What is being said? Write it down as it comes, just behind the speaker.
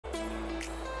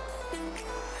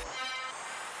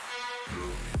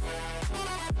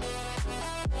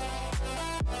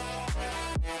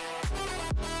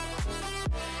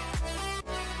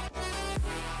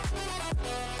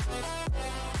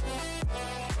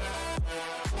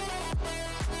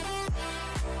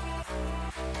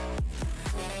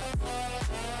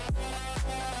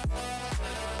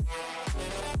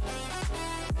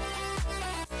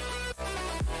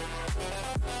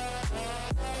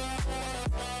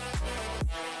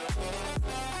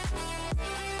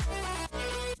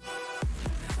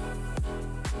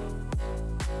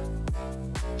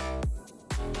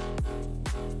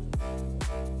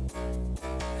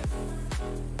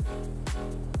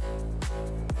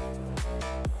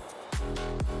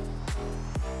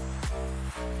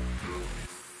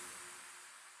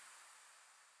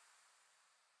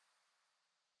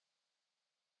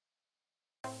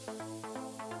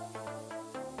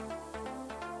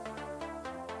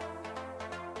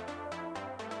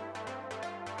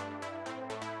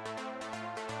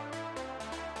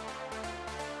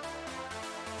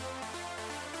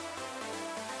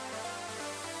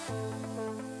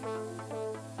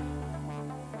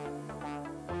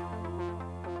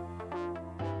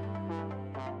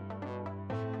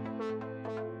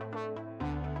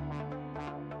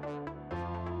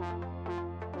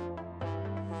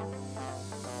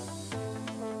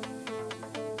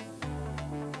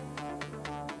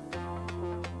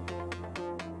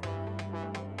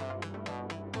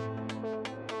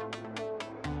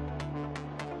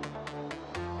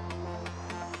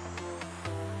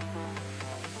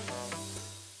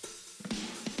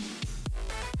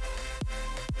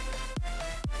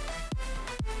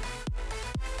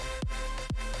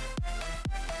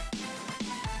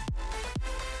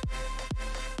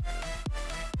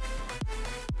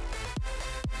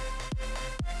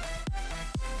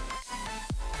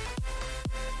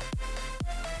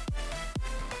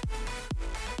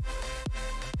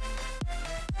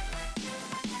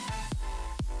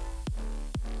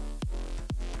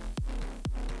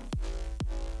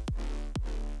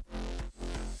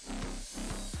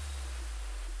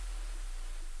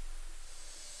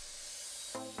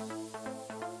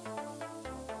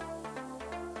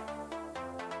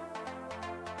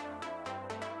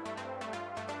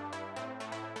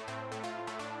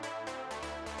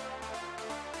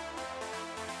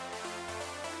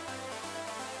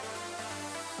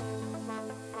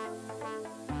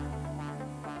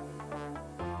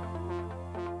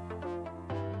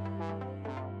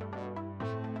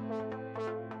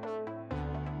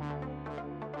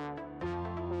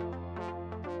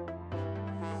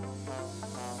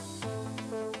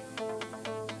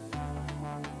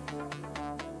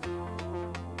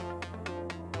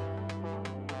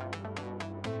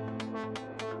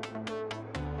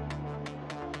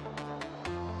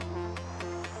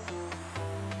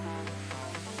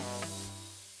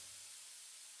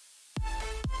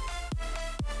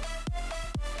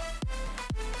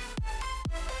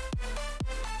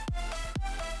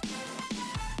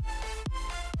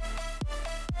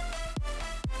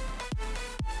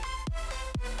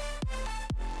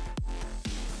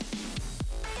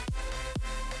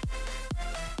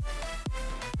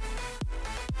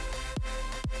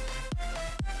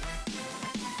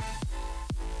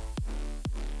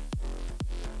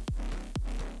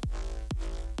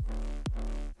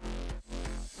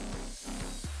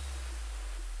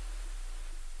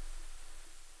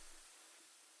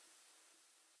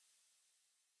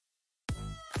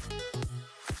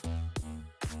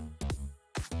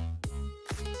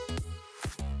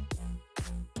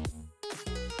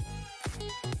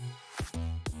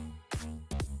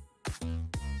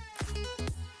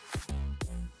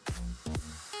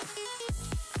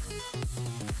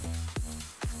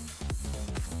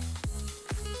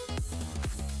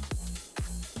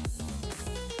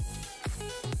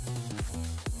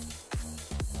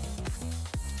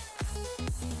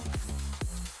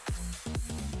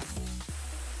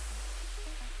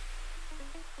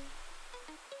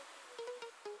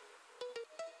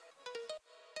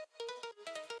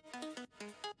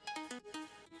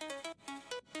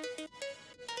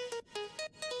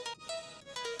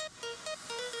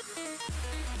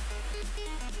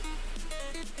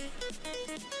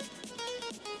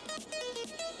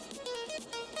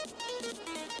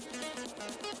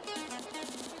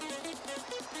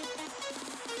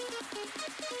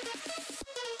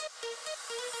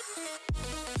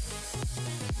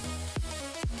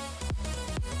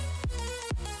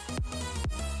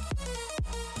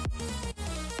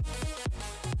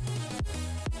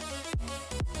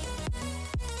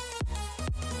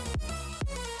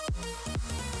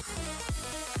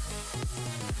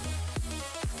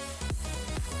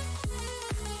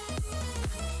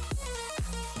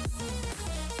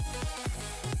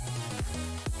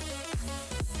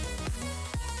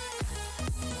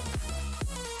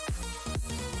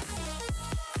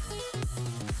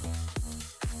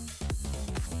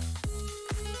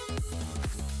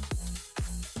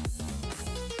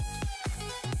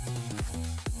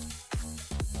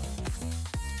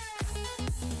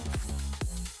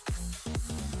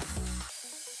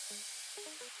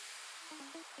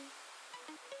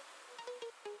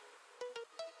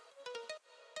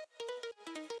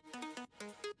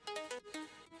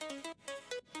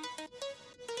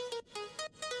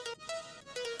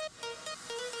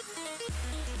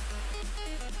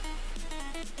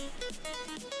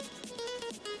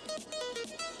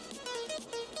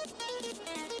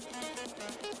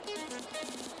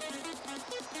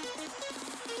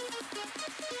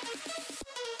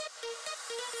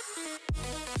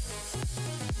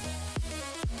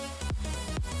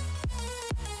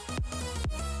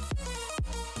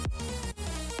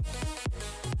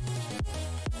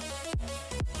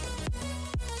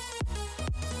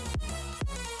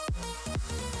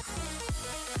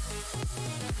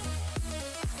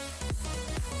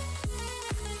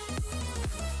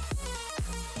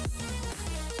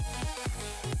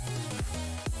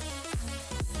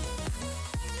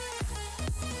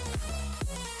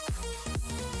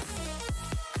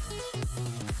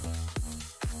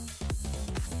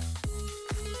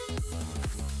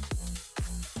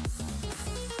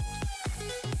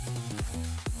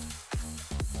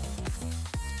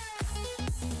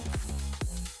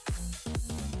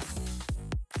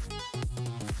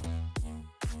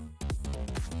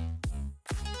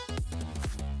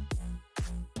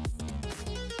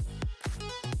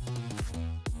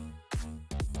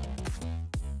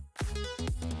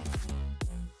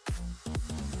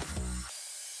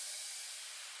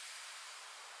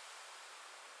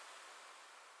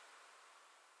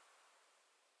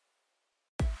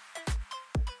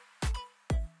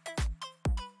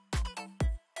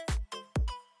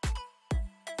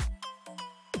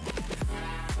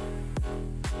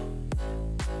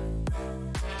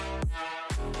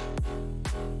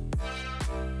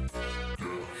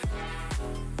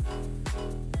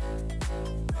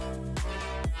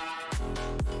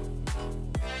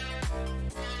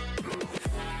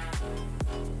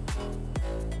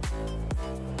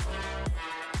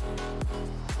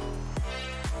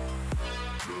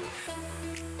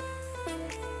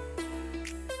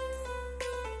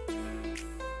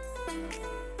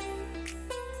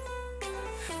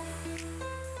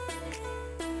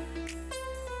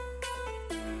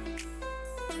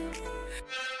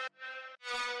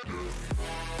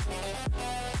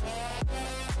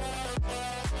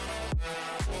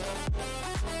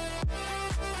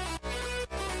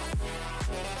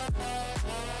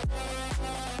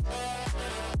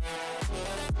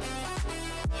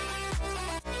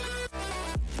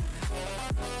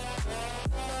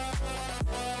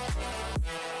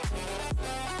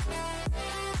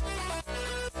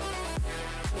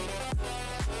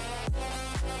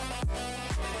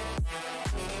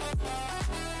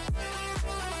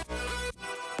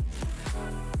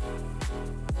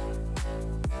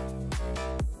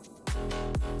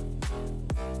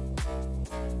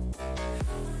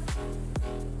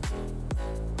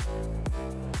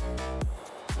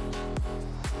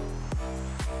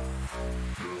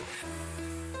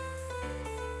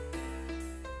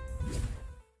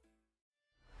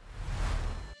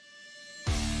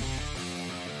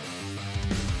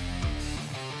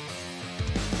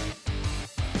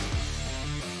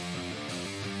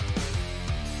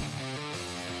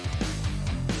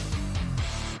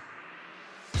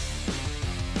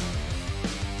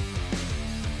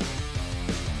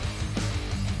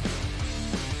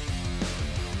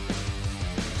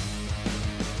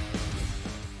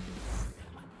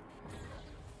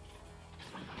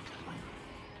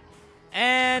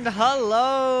And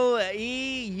hello,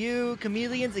 EU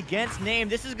Chameleons against Name.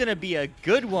 This is going to be a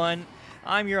good one.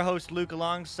 I'm your host, Luke.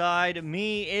 Alongside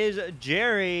me is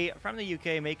Jerry from the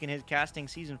UK, making his casting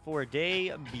Season 4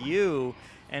 debut.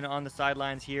 And on the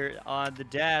sidelines here on the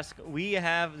desk, we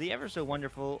have the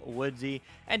ever-so-wonderful Woodsy.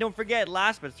 And don't forget,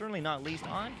 last but certainly not least,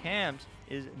 on cams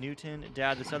is Newton,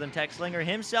 Dad, the Southern Tech Slinger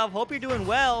himself. Hope you're doing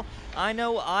well. I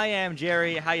know I am,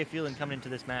 Jerry. How you feeling coming into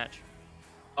this match?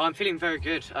 I'm feeling very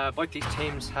good. Both these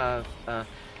teams have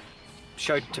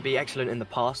showed to be excellent in the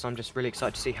past. I'm just really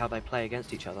excited to see how they play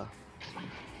against each other.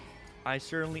 I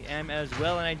certainly am as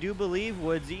well, and I do believe,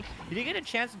 Woodsy, did you get a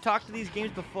chance to talk to these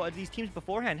teams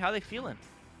beforehand? How are they feeling?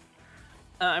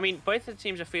 I mean, both of the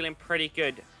teams are feeling pretty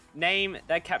good. Name,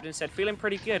 their captain, said, feeling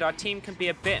pretty good. Our team can be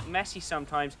a bit messy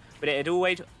sometimes, but it had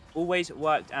always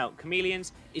worked out.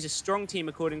 Chameleons is a strong team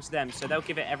according to them, so they'll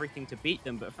give it everything to beat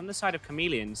them. But from the side of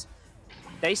Chameleons,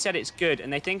 they said it's good,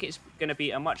 and they think it's going to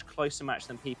be a much closer match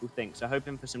than people think. So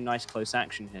hoping for some nice close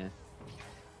action here.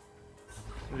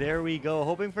 There we go.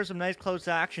 Hoping for some nice close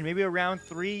action. Maybe a round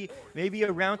 3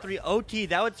 OT.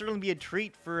 That would certainly be a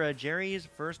treat for Jerry's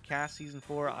first cast Season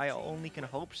 4. I only can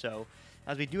hope so,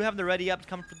 as we do have the ready up to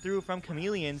come through from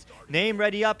Chameleons. Name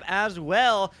ready up as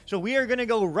well. So we are going to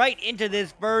go right into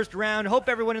this first round. Hope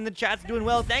everyone in the chat's doing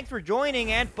well. Thanks for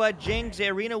joining. Ant Bud, Jinx,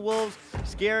 Arena Wolves,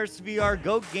 Scarce VR,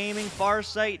 Goat Gaming,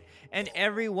 Farsight, and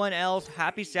everyone else.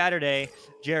 Happy Saturday.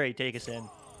 Jerry, take us in.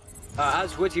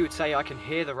 As Woodsy would say, I can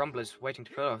hear the rumblers waiting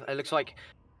to put off. It looks like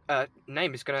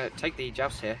Name is going to take the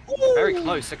joust here. Ooh. Very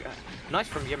close. Nice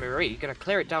from HIIMbigJERRY. Going to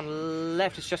clear it down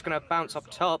left. It's just going to bounce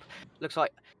up top. Looks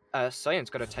like Cyan's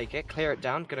going to take it, clear it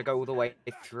down. Going to go all the way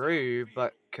through,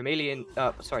 but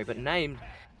Name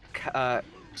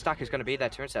Stack is going to be there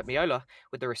to intercept. Miola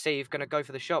with the receive, going to go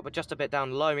for the shot, but just a bit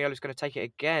down low. Miola's going to take it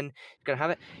again. He's going to have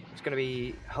it. He's going to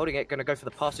be holding it. Going to go for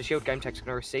the pass to shield. GameTech's going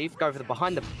to receive. Go for the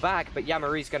behind the back, but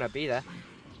HIIMbigJERRY's going to be there.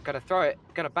 Going to throw it.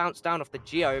 Going to bounce down off the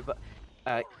Geo, but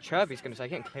Chirby's going to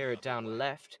take it and clear it down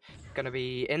left. Going to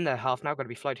be in the half now. Going to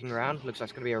be floating around. Looks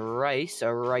like it's going to be a race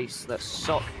that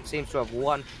Sock seems to have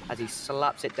won as he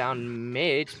slaps it down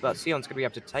mid, but Sion's going to be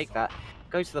able to take that.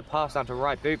 Goes to the pass down to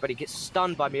right boot, but he gets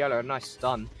stunned by Miola. A nice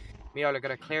stun. Miola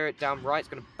going to clear it down right. It's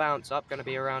going to bounce up. Going to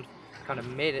be around kind of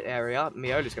mid area.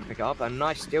 Miola's going to pick it up. A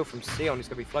nice steal from Sion. He's going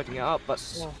to be floating it up, but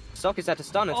Sock is there to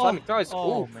stun and Slimy throws.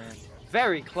 Oh man!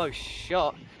 Very close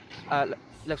shot.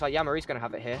 Looks like HIIMbigJERRY's going to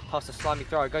have it here. Past the Slimy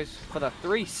thrower. Goes for the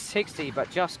 360,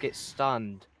 but just gets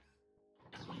stunned.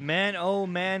 Man, oh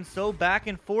man, so back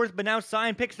and forth, but now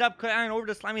Cyan picks it up, over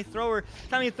to Slimy Thrower.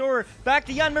 Slimy Thrower back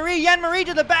to HIIMbigJERRY. HIIMbigJERRY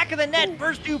to the back of the net.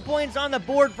 First 2 points on the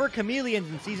board for Chameleons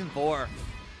in Season 4.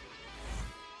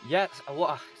 Yes,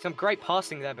 some great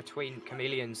passing there between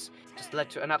Chameleons. Just led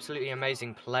to an absolutely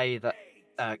amazing play that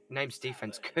Name's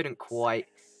defense couldn't quite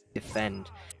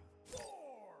defend.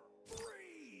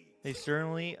 They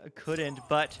certainly couldn't,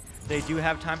 but they do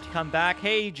have time to come back.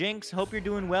 Hey, Jinx, hope you're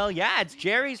doing well. Yeah, it's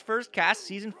Jerry's first cast,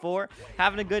 Season 4.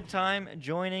 Having a good time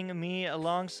joining me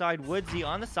alongside Woodsy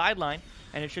on the sideline.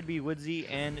 And it should be Woodsy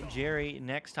and Jerry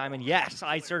next time. And yes,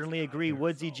 I certainly agree.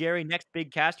 Woodsy, Jerry, next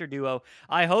big caster duo.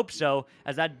 I hope so,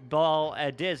 as that ball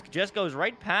disc just goes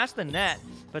right past the net.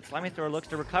 But Slimy Thrower looks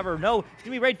to recover. No, it's going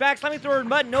to be right back. Slimy Thrower,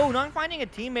 but no, not finding a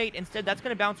teammate. Instead, that's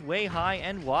going to bounce way high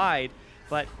and wide.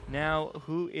 But now,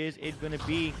 who is it going to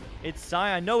be? It's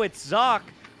Cyan. No, it's Zoc,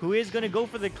 who is going to go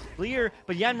for the clear.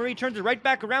 But HIIMbigJERRY turns it right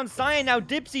back around. Cyan now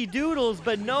dipsy doodles,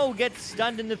 but no, gets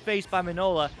stunned in the face by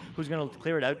Manola, who's going to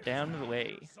clear it out down the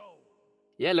way.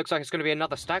 Yeah, looks like it's going to be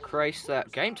another stack race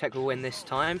that GameTech will win this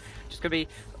time. Just going to be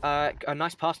a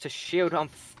nice pass to shield.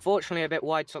 Unfortunately, a bit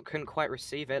wide. Sock couldn't quite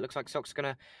receive it. Looks like Sock's going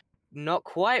to not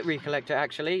quite recollect it,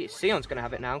 actually. Sion's going to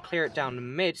have it now. Clear it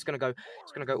down mid. It's going to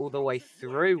go all the way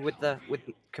through with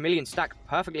Chameleon stack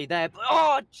perfectly there.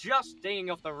 Oh, just dinging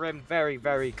off the rim. Very,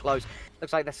 very close.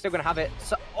 Looks like they're still going to have it.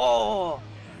 So,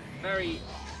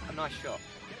 a nice shot.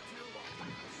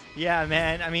 Yeah,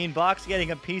 man. I mean, Box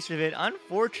getting a piece of it.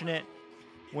 Unfortunate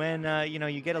when,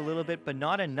 you get a little bit, but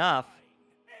not enough.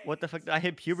 What the fuck? I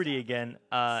hit puberty again.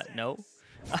 No.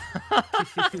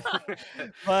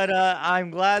 But I'm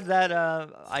glad that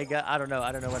I don't know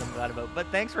what I'm glad about, but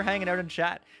thanks for hanging out in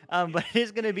chat. But it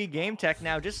is going to be GameTech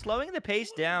now, just slowing the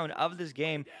pace down of this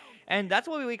game, and that's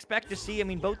what we expect to see. I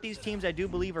mean, both these teams I do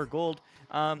believe are gold.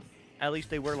 At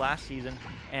least they were last season,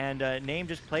 and Name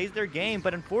just plays their game,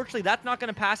 but unfortunately that's not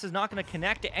going to pass, is not going to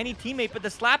connect to any teammate, but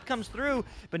the slap comes through,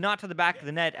 but not to the back of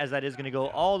the net, as that is going to go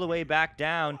all the way back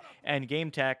down, and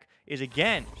GameTech is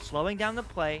again slowing down the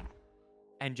play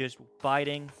and just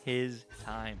biding his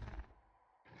time.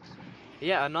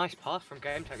 Yeah, a nice pass from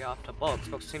GameTech after Box.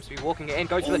 Box seems to be walking it in,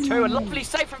 goes for the 2, a lovely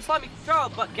save from Slimy Throw,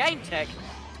 but GameTech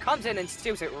comes in and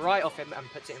steals it right off him and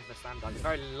puts it in for the slam dunk. A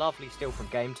very lovely steal from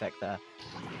GameTech there.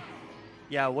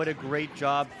 Yeah, what a great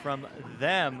job from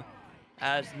them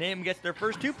as Name gets their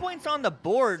first 2 points on the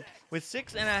board with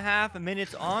 6.5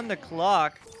 minutes on the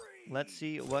clock. Let's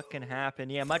see what can happen.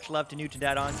 Yeah, much love to Newton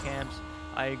on cams.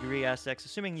 I agree, SX,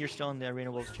 assuming you're still in the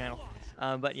Arena Wolves channel.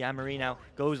 But yeah, Marie now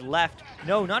goes left.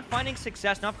 No, not finding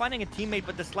success, not finding a teammate,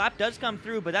 but the slap does come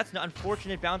through, but that's an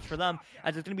unfortunate bounce for them,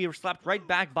 as it's going to be slapped right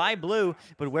back by Blue.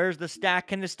 But where's the stack?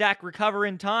 Can the stack recover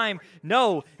in time?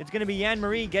 No, it's going to be Yan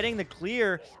Marie getting the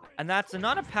clear. And that's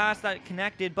not a pass that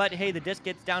connected, but hey, the disc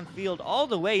gets downfield all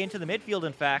the way into the midfield,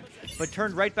 in fact, but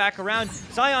turned right back around.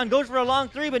 Zion goes for a long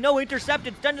 3, but no,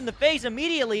 intercepted, stunned in the face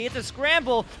immediately. It's a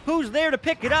scramble. Who's there to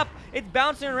pick it up? It's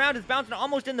bouncing around. It's bouncing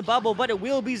almost in the bubble, but it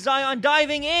will be Zion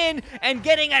diving in and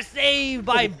getting a save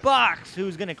by Box,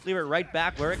 who's going to clear it right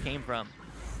back where it came from.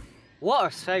 What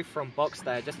a save from Box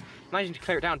there. Just managing to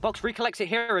clear it down. Box recollects it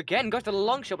here again. Goes to the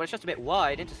long shot, but it's just a bit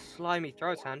wide. Into Slimy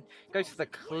Throws hand. Goes for the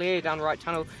clear down right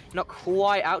tunnel. Not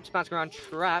quite out. Just bouncing around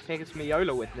trap. Here comes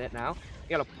Miola with it now.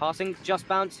 Miola passing. Just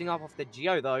bouncing off the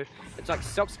Geo, though. It's like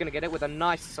Sock's going to get it with a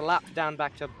nice slap down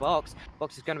back to Box.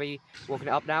 Box is going to be walking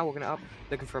it up now. Walking it up.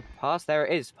 Looking for a pass. There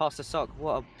it is. Pass to Sock.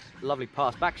 What a lovely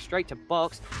pass. Back straight to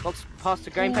Box. Box pass to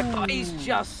GameTech. But he's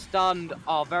just stunned.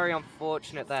 Oh, very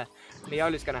unfortunate there.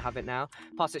 Miola's going to have it now.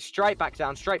 Pass it straight back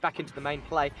down, straight back into the main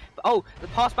play. But, oh, the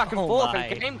pass back and forth,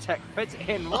 and GameTech puts it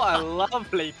in. What a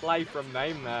lovely play from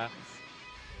Name there.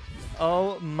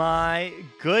 Oh my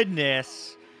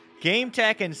goodness.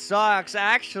 GameTech and Sox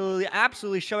actually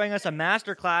absolutely showing us a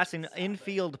masterclass in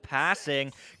infield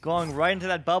passing, going right into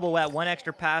that bubble. At one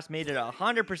extra pass made it a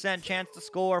 100% chance to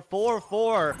score.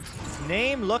 4-4.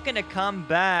 Name looking to come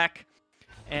back.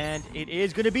 And it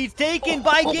is going to be taken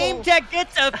by GameTech.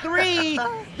 Gets a 3.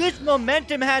 This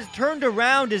momentum has turned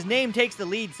around as Name takes the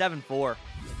lead 7-4.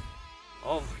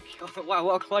 Oh my god, wow,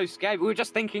 what a close game. We were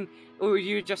just thinking,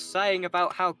 you were just saying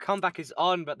about how comeback is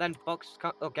on, but then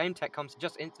GameTech comes to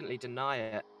just instantly deny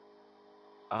it.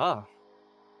 Oh.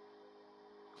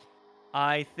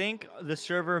 I think the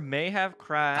server may have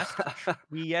crashed.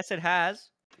 Yes, it has.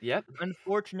 Yep.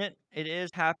 Unfortunate, it is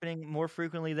happening more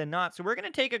frequently than not. So we're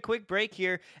going to take a quick break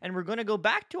here, and we're going to go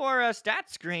back to our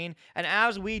stats screen. And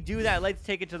as we do that, let's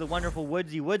take it to the wonderful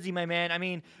Woodsy. Woodsy, my man, I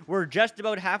mean, we're just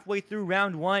about halfway through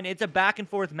round 1. It's a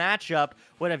back-and-forth matchup.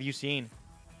 What have you seen?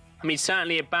 I mean,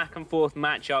 certainly a back-and-forth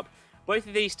matchup. Both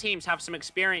of these teams have some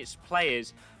experienced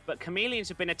players, but Chameleons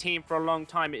have been a team for a long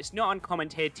time. It's not uncommon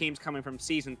to hear teams coming from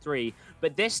Season 3,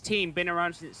 but this team been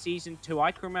around since Season 2.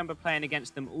 I can remember playing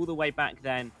against them all the way back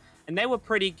then, and they were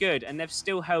pretty good, and they've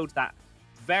still held that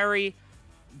very,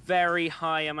 very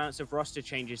high amounts of roster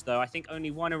changes, though. I think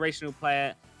only one original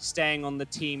player staying on the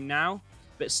team now,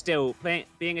 but still,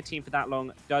 being a team for that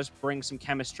long does bring some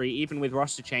chemistry, even with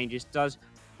roster changes, does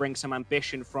bring some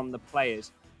ambition from the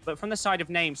players. But from the side of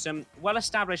Name, some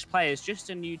well-established players,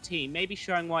 just a new team, maybe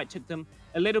showing why it took them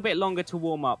a little bit longer to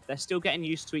warm up. They're still getting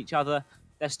used to each other.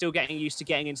 They're still getting used to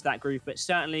getting into that groove. But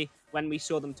certainly, when we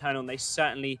saw them turn on, they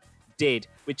certainly did.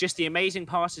 With just the amazing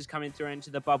passes coming through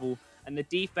into the bubble, and the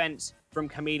defense from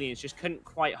Chameleons just couldn't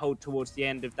quite hold towards the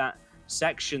end of that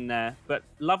section there. But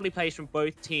lovely plays from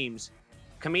both teams.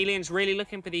 Chameleons really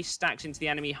looking for these stacks into the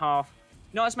enemy half.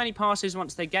 Not as many passes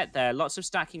once they get there. Lots of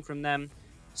stacking from them.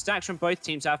 Stacks from both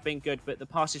teams have been good, but the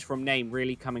passes from Name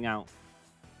really coming out.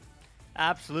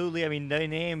 Absolutely. I mean, the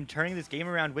Name turning this game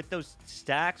around with those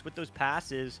stacks, with those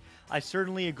passes. I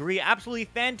certainly agree. Absolutely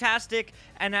fantastic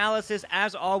analysis,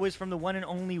 as always, from the one and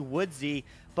only Woodsy.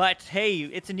 But hey,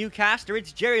 it's a new caster.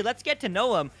 It's Jerry. Let's get to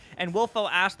know him. And Wolfo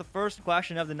asked the first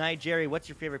question of the night. Jerry, what's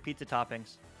your favorite pizza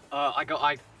toppings? I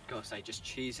gotta say, just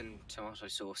cheese and tomato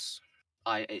sauce.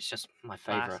 It's just my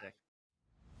favorite.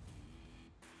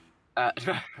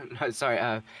 No,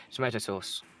 sorry, tomato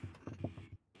sauce.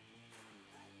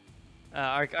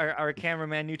 Our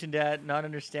cameraman Newton Dad not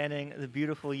understanding the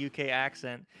beautiful UK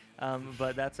accent,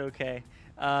 but that's okay.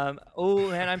 Oh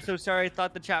man, I'm so sorry. I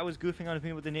thought the chat was goofing on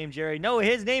me with the name Jerry. No,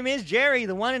 his name is Jerry,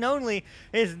 the one and only.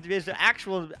 His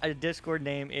actual Discord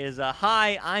name is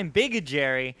Hi, I'm Big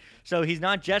Jerry. So he's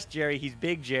not just Jerry, he's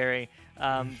Big Jerry.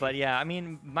 But yeah, I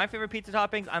mean, my favorite pizza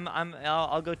toppings,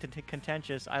 I'll go to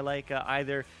contentious. I like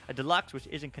either a deluxe, which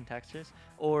isn't contentious,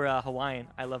 or Hawaiian.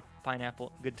 I love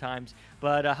pineapple. Good times.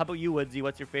 But how about you, Woodsy?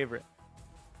 What's your favorite?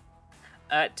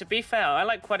 To be fair, I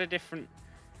like quite a different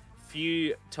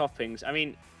few toppings. I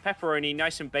mean, pepperoni,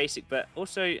 nice and basic, but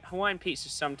also Hawaiian pizza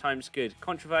is sometimes good.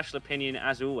 Controversial opinion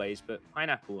as always, but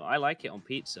pineapple, I like it on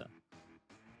pizza.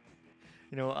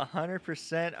 You know,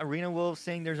 100%. Arena Wolves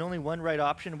saying there's only one right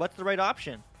option. What's the right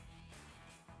option?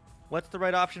 What's the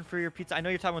right option for your pizza? I know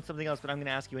you're talking about something else, but I'm going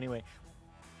to ask you anyway.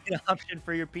 Option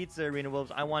for your pizza, Arena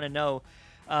Wolves? I want to know.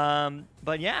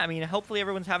 But yeah, I mean, hopefully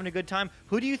everyone's having a good time.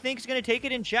 Who do you think is going to take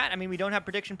it in chat? I mean, we don't have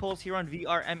prediction polls here on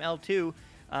VRML2.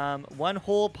 One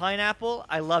whole pineapple.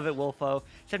 I love it, Wolfo.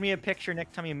 Send me a picture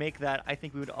next time you make that. I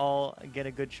think we would all get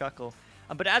a good chuckle.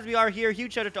 But as we are here,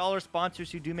 huge shout out to all our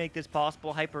sponsors who do make this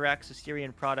possible: HyperX,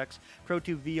 Asterion Products,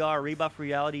 Pro2 VR, Rebuff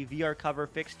Reality, VR Cover,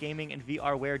 Fixed Gaming, and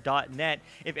VRware.net.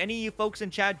 If any of you folks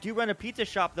in chat do run a pizza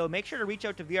shop, though, make sure to reach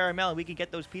out to VRML and we can get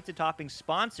those pizza toppings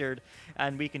sponsored,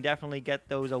 and we can definitely get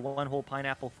those a one whole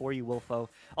pineapple for you, Wolfo.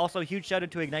 Also, huge shout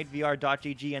out to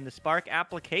IgniteVR.gg and the Spark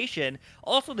application.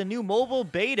 Also, the new mobile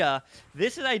beta.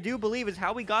 This is, I do believe, is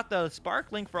how we got the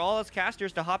Spark link for all us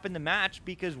casters to hop in the match,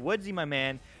 because Woodsy, my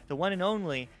man, the one and only,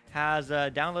 has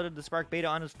downloaded the Spark beta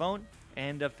on his phone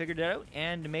and figured it out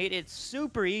and made it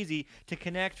super easy to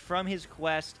connect from his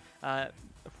Quest to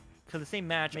the same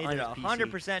match on a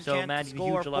 100% chance to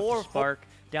score for Spark.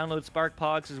 Download Spark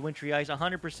Pogs as Wintry Ice,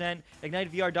 100%.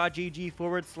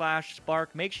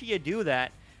 IgniteVR.gg/Spark. Make sure you do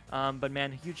that. But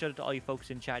man, huge shout out to all you folks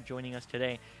in chat joining us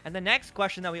today. And the next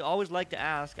question that we always like to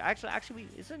ask, actually,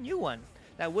 it's a new one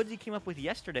that Woodsy came up with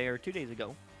yesterday or 2 days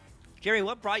ago. Jerry,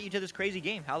 what brought you to this crazy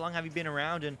game? How long have you been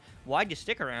around, and why'd you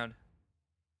stick around?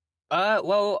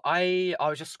 Well, I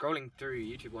was just scrolling through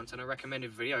YouTube once, and a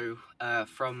recommended video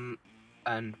from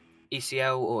an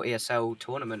ECL or ESL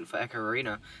tournament for Echo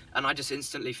Arena, and I just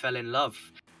instantly fell in love.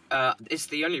 It's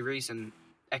the only reason,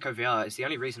 Echo VR is the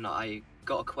only reason that I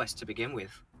got a Quest to begin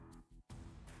with.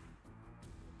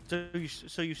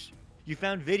 So you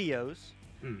found videos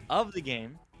of the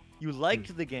game, you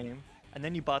liked the game, and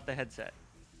then you bought the headset.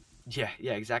 Yeah,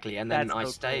 exactly. And then I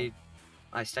stayed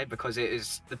because it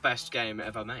is the best game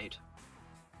ever made.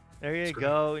 There you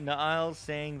go. Niles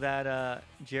saying that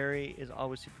Jerry is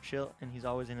always super chill and he's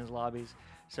always in his lobbies.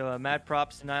 So mad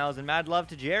props to Niles and mad love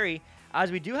to Jerry.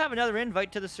 As we do have another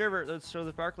invite to the server, so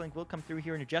the Spark link will come through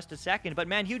here in just a second. But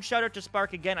man, huge shout out to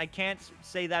Spark again. I can't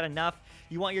say that enough.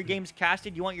 You want your games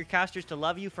casted, you want your casters to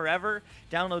love you forever,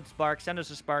 download Spark, send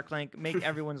us a Spark link, make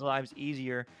everyone's lives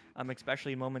easier,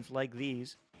 especially in moments like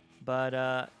these. But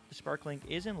the Spark link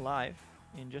isn't live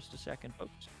in just a second,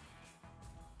 folks.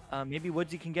 Maybe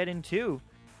Woodsy can get in too.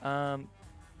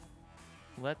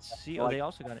 Let's see. Oh, they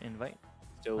also got an invite.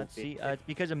 Let's see. It's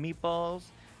because of Meatballs.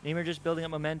 Namer just building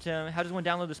up momentum. How does one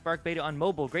download the Spark beta on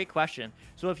mobile? Great question.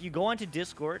 So if you go onto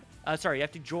Discord, sorry, you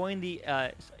have to join the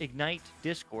Ignite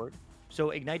Discord.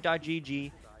 So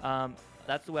ignite.gg,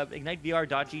 that's the web.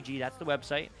 IgniteVR.gg, that's the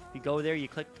website. You go there, you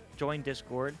click join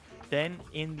Discord. Then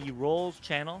in the roles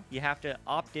channel, you have to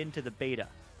opt into the beta,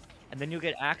 and then you'll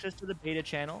get access to the beta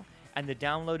channel, and the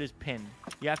download is pinned.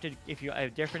 You have to, if you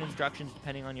have different instructions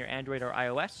depending on your Android or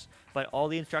iOS, but all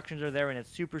the instructions are there, and it's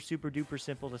super, super duper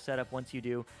simple to set up once you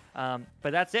do. But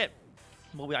that's it.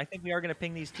 Well, I think we are going to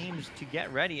ping these teams to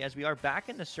get ready as we are back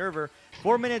in the server.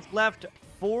 4 minutes left.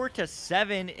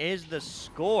 4-7 is the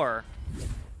score.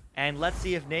 And let's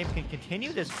see if Name can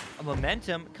continue this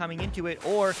momentum coming into it,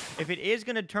 or if it is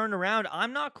going to turn around.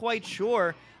 I'm not quite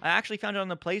sure. I actually found it on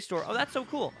the Play Store. Oh, that's so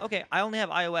cool. Okay, I only have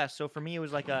iOS, so for me it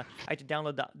was like I had to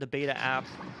download the beta app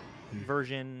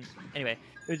version. Anyway,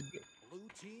 it's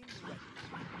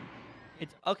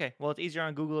okay. Well, it's easier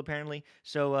on Google apparently.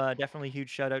 So definitely huge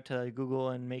shout out to Google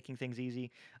and making things easy.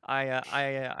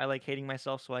 I like hating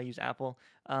myself, so I use Apple.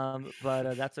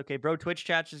 But that's okay. Bro, Twitch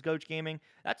chat just Goach Gaming.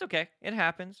 That's okay. It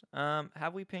happens.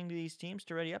 Have we pinged these teams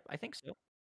to ready up? I think so.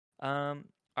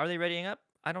 Are they readying up?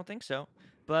 I don't think so.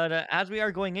 But as we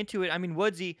are going into it, I mean,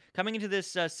 Woodsy, coming into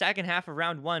this second half of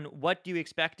round one, what do you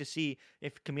expect to see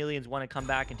if Chameleons want to come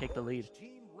back and take the lead?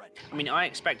 I mean, I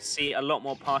expect to see a lot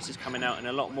more passes coming out and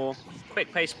a lot more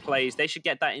quick-paced plays. They should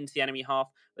get that into the enemy half,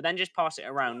 but then just pass it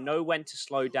around. Know when to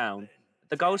slow down.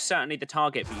 The goal's certainly the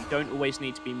target, but you don't always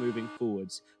need to be moving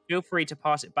forwards. Feel free to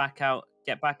pass it back out,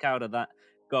 get back out of that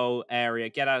goal area,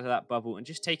 get out of that bubble, and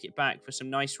just take it back for some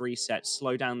nice resets,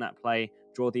 slow down that play,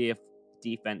 draw the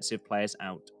defensive players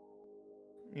out.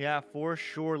 Yeah, for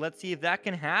sure. Let's see if that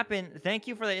can happen. Thank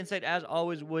you for that insight, as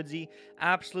always, Woodsy.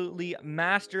 Absolutely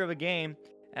master of a game.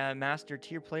 Master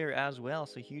tier player as well,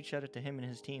 so huge shout out to him and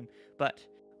his team. But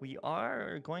we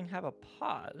are going to have a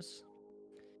pause.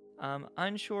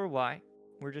 Unsure why.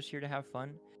 We're just here to have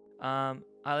fun. I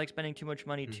like spending too much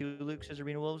money too, Luke, says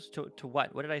Arena Wolves. To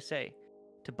what? What did I say?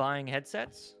 To buying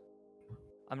headsets?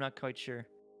 I'm not quite sure.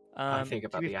 I think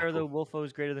about to be fair, though, Wolfo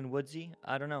is greater than Woodsy.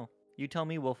 I don't know. You tell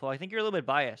me, Wolfo. I think you're a little bit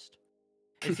biased.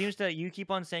 It seems that you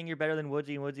keep on saying you're better than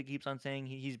Woodsy, and Woodsy keeps on saying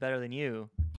he's better than you.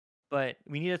 but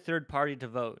we need a third party to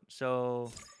vote.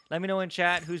 So let me know in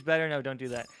chat who's better. No, don't do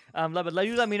that. But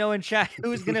you let me know in chat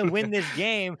who's gonna win this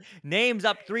game. Name's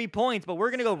up 3 points, but we're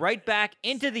gonna go right back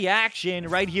into the action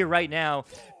right here, right now.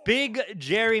 Big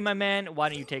Jerry, my man, why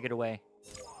don't you take it away?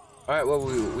 All right, well,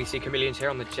 we see Chameleons here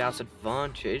on the Joust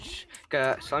advantage.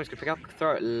 Slime's going to pick up,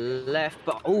 throw it left,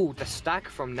 but oh, the stack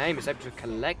from Name is able to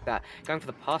collect that. Going for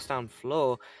the pass down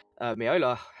floor.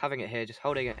 Miola having it here, just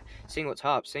holding it, seeing what's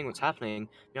up, seeing what's happening.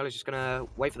 Miola's just going to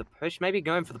wait for the push, maybe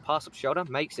going for the pass up shoulder,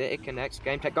 makes it, it connects.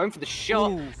 GameTech going for the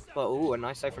shot, but oh, a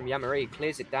nice save from Yamari,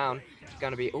 clears it down. It's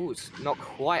going to be, oh, it's not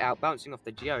quite out, bouncing off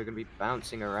the Geo, going to be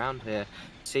bouncing around here.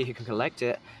 See who can collect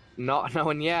it. Not no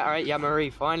one yet. All right,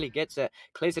 Yamari finally gets it.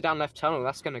 Clears it down left tunnel.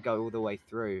 That's going to go all the way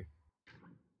through.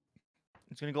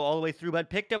 It's going to go all the way through, but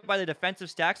picked up by the defensive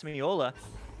stacks, Miola.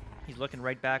 He's looking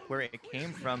right back where it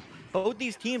came from. Both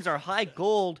these teams are high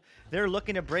gold. They're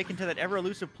looking to break into that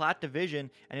ever-elusive Plat division,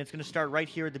 and it's going to start right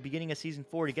here at the beginning of Season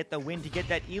 4 to get the win, to get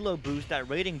that elo boost, that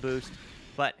rating boost.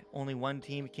 But only one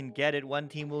team can get it. One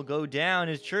team will go down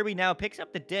as Chirby now picks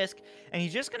up the disc, and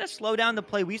he's just going to slow down the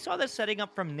play. We saw this setting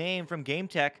up from Name, from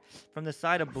GameTech, from the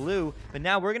side of blue. But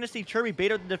now we're going to see Chirby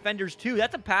bait out the defenders too.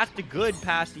 That's a pass to good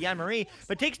pass to Yann-Marie,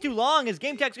 but takes too long as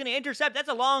GameTech's going to intercept. That's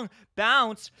a long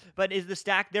bounce, but is the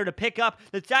stack there to pick up?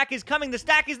 The stack is coming. The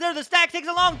stack is there. The stack takes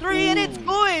a long three, and it's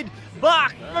good.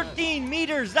 Bach, 13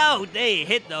 meters out. They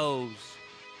hit those.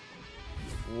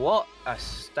 What a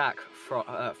stack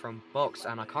from Box,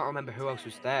 and I can't remember who else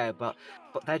was there, but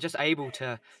they're just able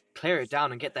to clear it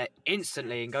down and get there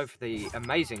instantly and go for the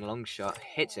amazing long shot.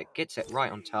 Hits it, gets it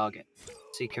right on target.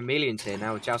 See Chameleons here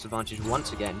now with Joust advantage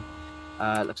once again.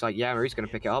 Looks like Yamari's going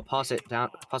to pick it up, pass it down,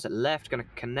 pass it left, going to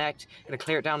connect, going to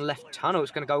clear it down left tunnel.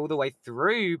 It's going to go all the way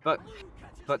through, but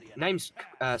Name's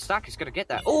stack is going to get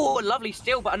there. Oh, lovely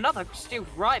steal, but another steal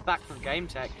right back from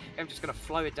GameTech. I'm just going to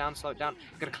slow it down. Going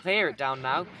to clear it down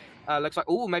now. Looks like,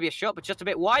 oh, maybe a shot, but just a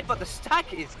bit wide. But the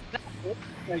stack is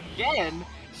again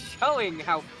showing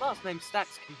how fast Name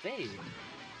stacks can be.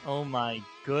 Oh my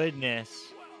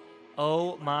goodness.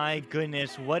 Oh my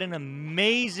goodness. What an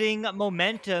amazing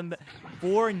momentum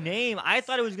for Name. I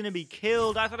thought it was going to be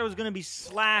killed. I thought it was going to be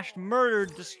slashed,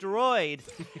 murdered, destroyed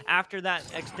after that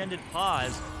extended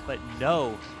pause. But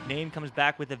no, Name comes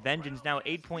back with a vengeance. Now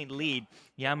 8-point lead.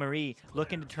 Yamari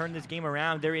looking to turn this game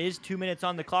around. There is 2 minutes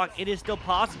on the clock. It is still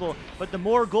possible, but the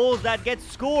more goals that get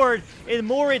scored, the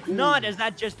more it's not, as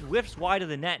that just whiffs wide of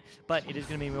the net. But it is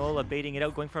going to be Miola baiting it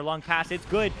out, going for a long pass. It's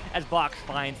good as Box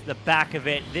finds the back of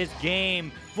it. This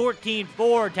game, 14-4,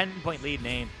 10-point lead,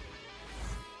 Name.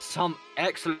 Some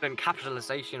excellent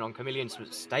capitalization on Chameleon's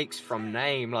mistakes from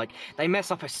Name. Like, they mess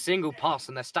up a single pass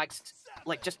and their stacks,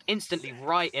 like, just instantly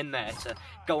right in there to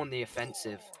go on the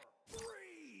offensive.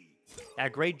 Yeah,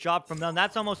 great job from them.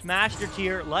 That's almost master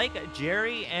tier, like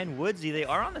Jerry and Woodsy. They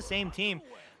are on the same team.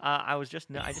 I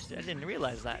didn't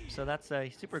realize that. So that's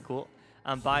super cool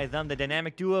by them. The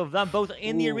dynamic duo of them, both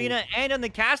in the arena and in the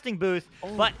casting booth.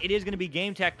 But it is going to be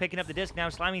GameTech picking up the disc now.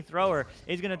 Slimy Thrower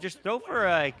is going to just throw for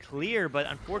a clear, but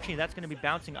unfortunately that's going to be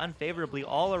bouncing unfavorably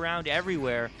all around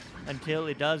everywhere until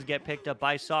it does get picked up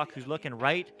by Sock, who's looking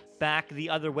right back the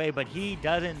other way, but he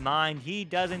doesn't mind. He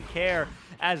doesn't care,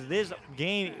 as this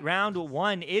game, round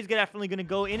one, is definitely going to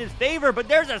go in his favor, but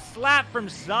there's a slap from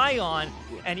Sion,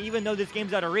 and even though this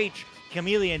game's out of reach,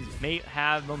 Chameleons may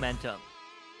have momentum.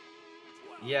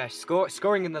 Yeah,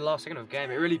 scoring in the last second of the game,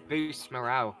 it really boosts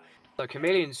morale. So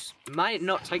Chameleons might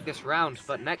not take this round,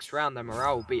 but next round their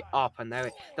morale will be up, and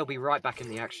they'll be right back in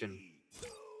the action.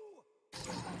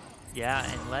 Yeah,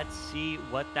 and let's see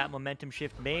what that momentum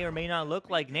shift may or may not look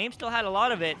like. Name still had a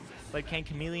lot of it, but can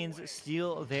Chameleons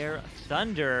steal their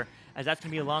thunder? As that's going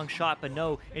to be a long shot, but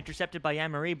no, intercepted by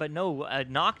Anne-Marie, but no,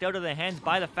 knocked out of the hands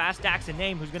by the fast axe and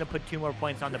Name, who's going to put 2 more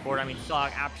points on the board. I mean,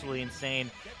 Sock, absolutely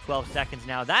insane. 12 seconds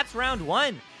now. That's round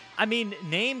one. I mean,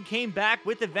 Name came back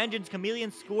with a vengeance.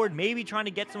 Chameleons scored, maybe trying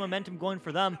to get some momentum going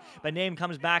for them, but Name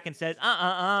comes back and says,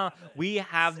 we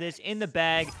have this in the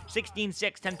bag. 16-6,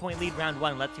 10-point lead round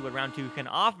one. Let's see what round two can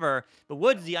offer. But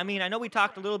Woodsy, I mean, I know we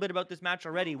talked a little bit about this match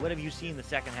already. What have you seen the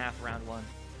second half of round one?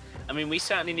 I mean, we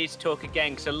certainly need to talk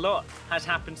again, because a lot has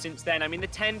happened since then. I mean, the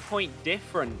 10-point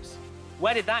difference,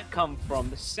 where did that come from?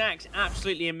 The stacks,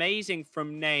 absolutely amazing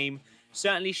from Name.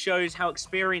 Certainly shows how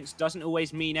experience doesn't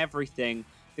always mean everything.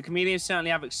 The Chameleons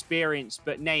certainly have experience,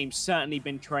 but Name's certainly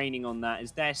been training on that,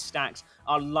 as their stacks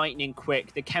are lightning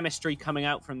quick. The chemistry coming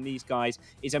out from these guys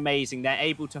is amazing. They're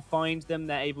able to find them,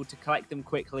 they're able to collect them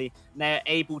quickly, and they're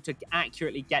able to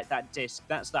accurately get that disc.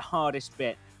 That's the hardest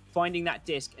bit. Finding that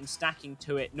disc and stacking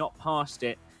to it, not past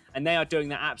it. And they are doing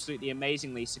that absolutely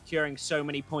amazingly, securing so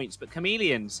many points. But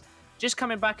Chameleons, just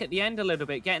coming back at the end a little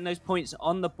bit, getting those points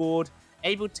on the board,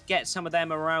 able to get some of their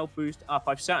morale boost up.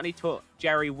 I've certainly taught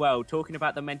Jerry well, talking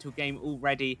about the mental game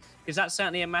already, because that's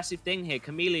certainly a massive thing here.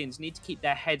 Chameleons need to keep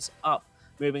their heads up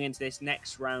moving into this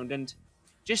next round, and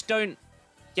just don't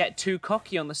get too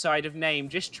cocky on the side of Name.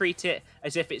 Just treat it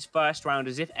as if it's first round,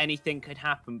 as if anything could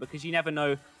happen, because you never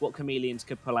know what Chameleons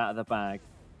could pull out of the bag.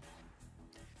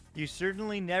 You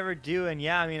certainly never do, and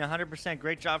yeah, I mean, 100%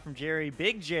 great job from Jerry,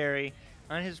 Big Jerry,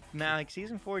 on his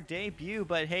Season 4 debut,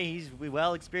 but hey, he's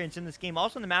well experienced in this game.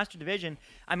 Also in the Master Division.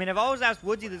 I mean, I've always asked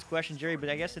Woodsy this question, Jerry, but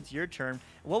I guess it's your turn.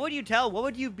 What would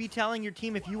you be telling your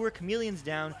team if you were Chameleons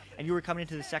down and you were coming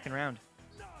into the second round?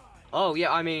 Oh,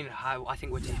 yeah, I mean, I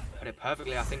think Woodsy put it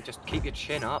perfectly. I think just keep your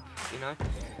chin up, you know,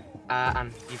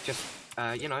 and you've just,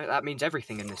 you know, that means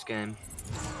everything in this game.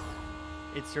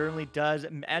 It certainly does.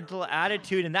 Mental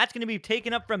attitude, and that's going to be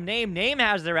taken up from Name. Name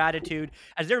has their attitude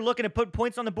as they're looking to put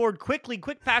points on the board quickly.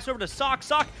 Quick pass over to Sock.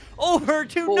 Sock over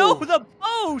to no, the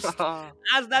post!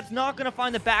 As that's not going to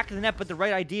find the back of the net, but the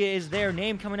right idea is there.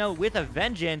 Name coming out with a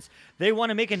vengeance. They want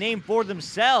to make a name for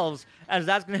themselves, as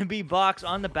that's going to be Box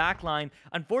on the back line.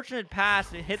 Unfortunate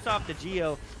pass. It hits off the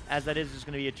Geo, as that is just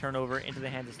going to be a turnover into the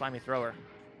hands of Slimy Thrower.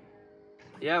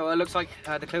 Yeah, well, it looks like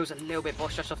the clear was a little bit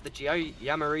boss just off the Geo.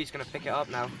 HIIMbigJERRY's going to pick it up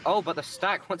now. Oh, but the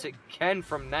stack once again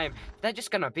from Name. They're just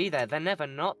going to be there. They're never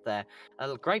not there.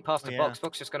 A great pass to Box.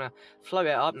 Box just going to float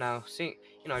it up now. See,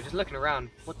 you know, just looking around.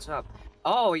 What's up?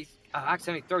 Oh, he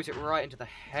accidentally throws it right into the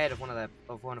head of one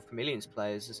of Chameleon's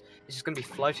players. It's just going to be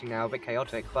floating now, a bit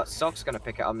chaotic. But Sock's going to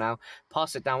pick it up now.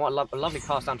 Pass it down. What a lovely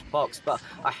pass down to Box. But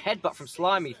a headbutt from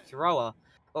Slimy Thrower.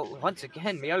 Oh, once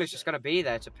again, Miola's just going to be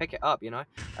there to pick it up, you know.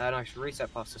 Nice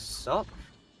reset pass to Sock.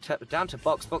 Down to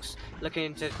Box. Box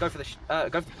looking to go for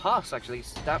the pass, actually.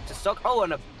 Stab to Sock. Oh,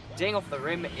 and a ding off the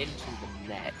rim into the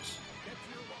net.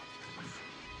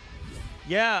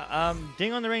 Yeah,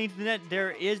 ding on the ring into the net.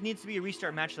 There needs to be a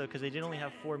restart match, though, because they did only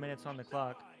have 4 minutes on the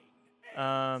clock.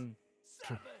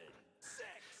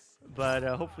 But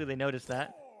hopefully they noticed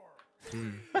that.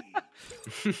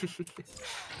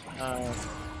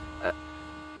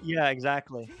 Yeah,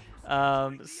 exactly.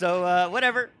 So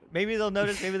whatever. Maybe they'll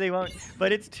notice, maybe they won't.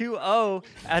 But it's 2-0,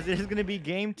 as it is going to be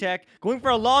Game Tech. Going for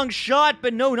a long shot,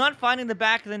 but no, not finding the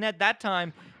back of the net that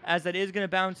time, as that is going to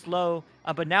bounce low.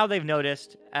 But now they've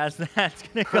noticed, as that's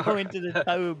going to go into the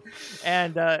tube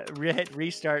and hit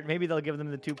restart. Maybe they'll give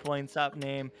them the 2 points up.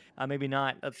 Name. Maybe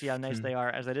not. Let's see how nice they are,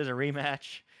 as that is a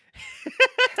rematch.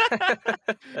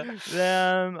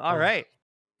 All right.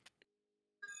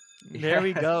 There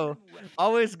we go.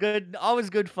 Always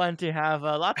good fun to have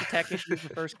lots of tech issues the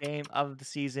first game of the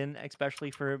season, especially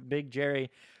for Big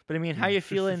Jerry. But I mean, how you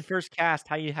feeling first cast?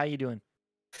 How you doing?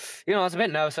 You know, I was a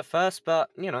bit nervous at first, but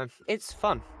you know, it's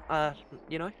fun.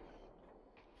 You know.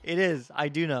 It is. I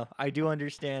do know. I do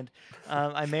understand.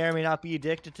 I may or may not be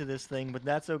addicted to this thing, but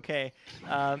that's okay.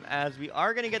 As we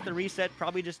are going to get the reset,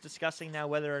 probably just discussing now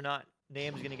whether or not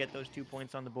Name's going to get those 2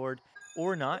 points on the board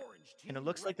or not. And it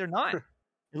looks like they're not.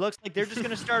 It looks like they're just going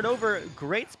to start over.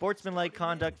 Great sportsmanlike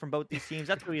conduct from both these teams.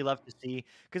 That's what we love to see.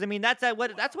 Because, I mean, that's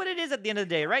what it is at the end of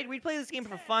the day, right? We play this game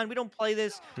for fun. We don't play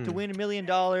this to win $1 million.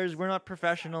 We're not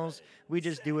professionals. We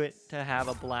just do it to have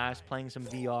a blast playing some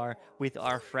VR with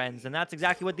our friends. And that's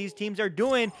exactly what these teams are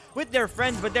doing with their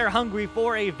friends, but they're hungry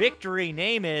for a victory.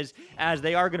 Name is, as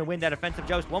they are going to win that offensive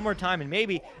joust one more time. And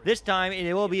maybe this time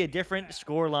it will be a different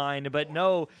score line. But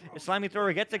no, Slimy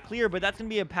Thrower gets it clear, but that's going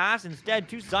to be a pass instead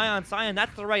to Zion. Zion,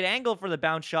 that's the right angle for the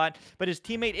bounce shot, but his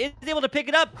teammate is able to pick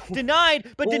it up.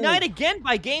 Denied, but denied again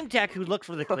by Game Tech, who looks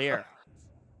for the clear.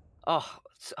 Oh,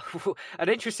 an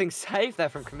interesting save there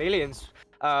from Chameleons.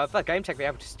 But Game Tech be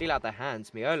able to steal out their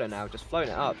hands. Miola now just floating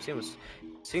it up.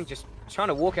 Seeing just trying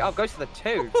to walk it up. Goes for the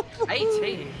 2.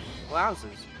 18.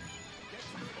 Wowzers.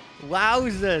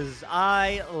 Wowzers.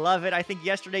 I love it. I think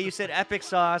yesterday you said epic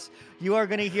sauce. You are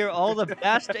going to hear all the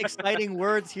best exciting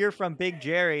words here from Big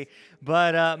Jerry.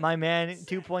 But my man,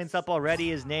 2 points up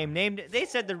already is named. They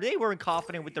said that they weren't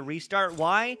confident with the restart.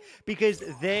 Why? Because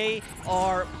they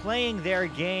are playing their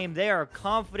game. They are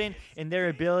confident in their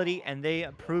ability, and they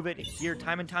prove it here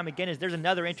time and time again. As there's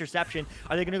another interception.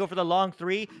 Are they going to go for the long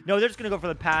 3? No, they're just going to go for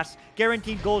the pass.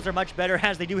 Guaranteed goals are much better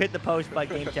as they do hit the post, but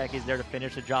Game Tech is there to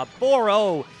finish the job.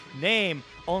 4-0. Name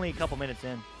only a couple minutes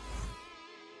in.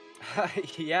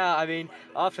 Yeah, I mean,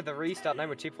 after the restart, they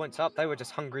were 2 points up. They were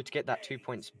just hungry to get that 2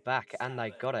 points back, and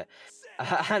they got it.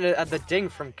 And the ding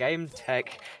from Game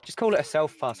Tech, just call it a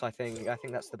self-pass, I think. I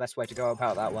think that's the best way to go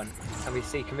about that one. And we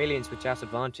see Chameleons with Joust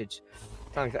advantage.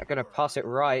 Slimy's gonna pass it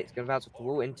right. It's gonna bounce off the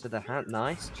wall into the hand.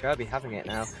 Nice. Chirby having it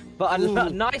now. But a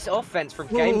nice offense from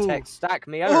GameTech. Stack,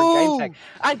 Mio, and GameTech.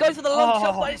 And goes for the long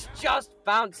shot, but it's just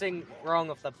bouncing wrong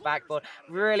off the backboard.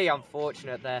 Really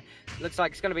unfortunate there. Looks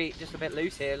like it's gonna be just a bit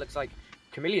loose here. Looks like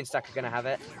Chameleon Stack are gonna have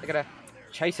it. They're gonna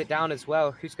chase it down as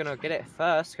well. Who's gonna get it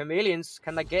first? Chameleons,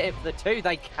 can they get it for the 2?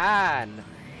 They can.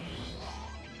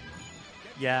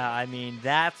 Yeah, I mean,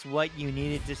 that's what you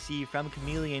needed to see from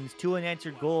Chameleons. 2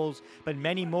 unanswered goals, but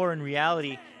many more in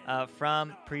reality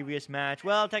from previous match.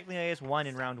 Well, technically, I guess 1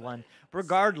 in round 1.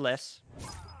 Regardless,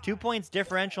 2 points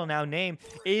differential now. Name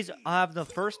is the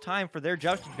first time for their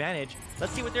just advantage.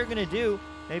 Let's see what they're going to do.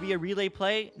 Maybe a relay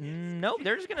play? Nope,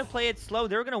 they're just going to play it slow.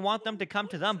 They're going to want them to come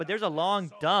to them, but there's a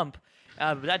long dump.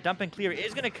 That dump and clear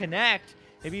is going to connect.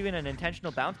 Maybe even an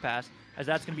intentional bounce pass, as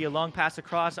that's going to be a long pass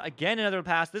across. Again, another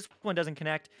pass. This one doesn't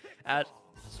connect.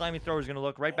 Slimy Thrower is going to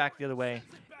look right back the other way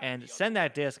and send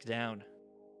that disc down.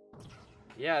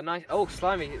 Yeah, nice. Oh,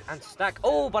 Slimy and Stack.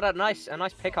 Oh, but a nice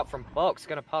pickup from Box.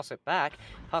 Going to pass it back.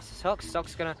 Pass to Sox.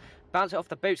 Sox going to bounce it off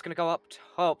the boot. It's going to go up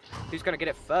top. Who's going to get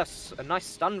it first? A nice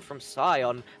stun from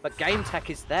Sion, but GameTech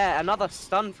is there. Another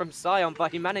stun from Sion,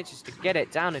 but he manages to get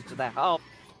it down into their half.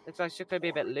 Looks like it's just going to be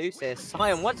a bit loose here.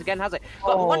 Sion once again has it.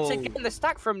 But once again, the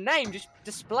stack from Name just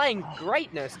displaying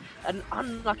greatness. An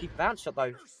unlucky bounce shot,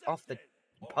 though, off the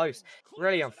post.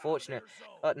 Really unfortunate.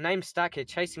 But Name Stack here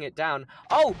chasing it down.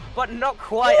 Oh, but not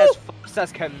quite as fast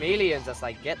as Chameleons as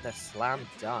they get the slam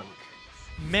dunk.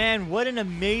 Man, what an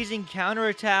amazing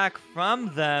counterattack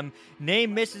from them.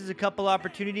 Name misses a couple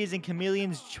opportunities and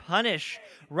Chameleons punish.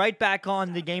 Right back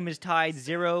on, the game is tied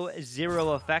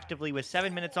 0-0 effectively with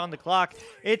 7 minutes on the clock.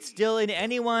 It's still in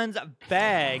anyone's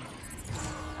bag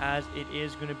as it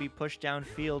is going to be pushed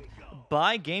downfield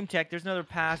by GameTech. There's another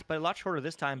pass, but a lot shorter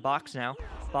this time. Box now.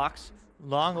 Box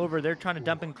long over. They're trying to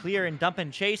dump and clear and dump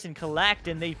and chase and collect,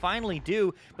 and they finally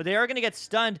do, but they are going to get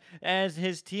stunned as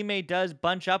his teammate does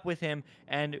bunch up with him,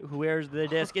 and where's the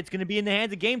disc? It's going to be in the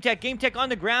hands of GameTech. GameTech on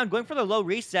the ground, going for the low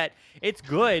reset. It's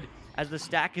good, as the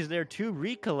stack is there to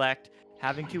recollect,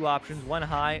 having 2 options, 1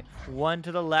 high, 1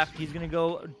 to the left. He's going to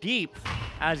go deep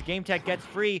as GameTech gets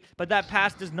free, but that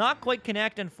pass does not quite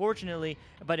connect, unfortunately,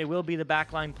 but it will be the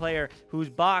backline player who's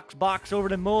box over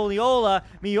to Miola.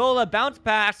 Miola bounce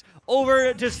pass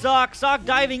over to Sock. Sock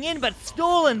diving in, but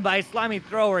stolen by Slimy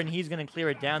Thrower, and he's going to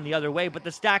clear it down the other way, but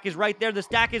the stack is right there. The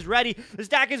stack is ready. The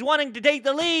stack is wanting to take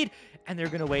the lead, and they're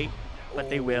going to wait, but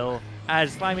they will,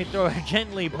 as Slimy Thrower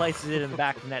gently places it in the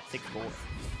back of the net, 6-4.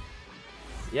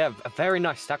 Yeah, a very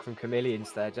nice stack from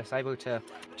Chameleons there. Just able to,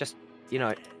 you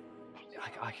know,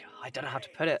 I don't know how to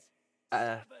put it.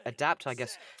 Adapt, I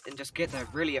guess, and just get there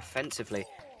really offensively.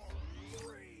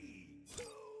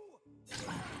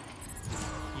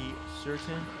 He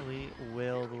certainly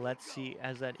will. Let's see,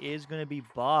 as that is going to be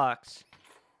Box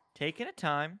taking a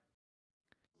time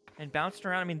and bouncing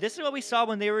around. I mean, this is what we saw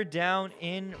when they were down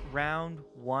in round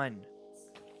 1.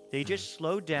 They just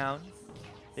slowed down.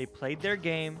 They played their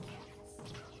game.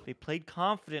 They played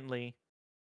confidently.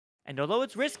 And although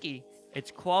it's risky, it's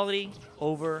quality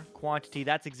over quantity.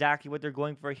 That's exactly what they're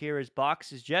going for here, as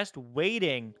Box is just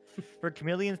waiting for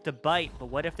Chameleons to bite. But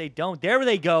what if they don't? There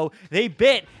they go. They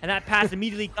bit. And that pass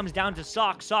immediately comes down to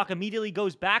Sock. Sock immediately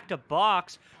goes back to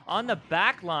Box on the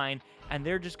back line. And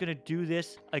they're just going to do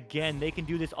this again. They can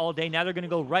do this all day. Now they're going to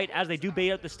go right as they do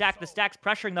bait out the stack. The stack's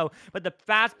pressuring, though, but the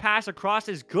fast pass across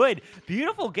is good.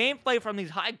 Beautiful gameplay from these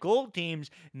high gold teams,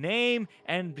 Name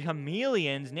and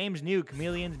Chameleons. Name's new.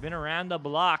 Chameleons been around the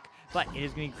block, but it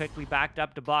is going to be quickly backed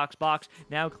up to Box. Box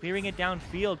now clearing it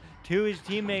downfield to his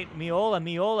teammate, Miola.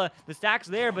 Miola, the stack's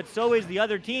there, but so is the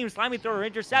other team. Slimy Thrower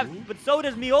intercepts, but so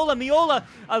does Miola. Miola,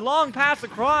 a long pass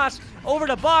across over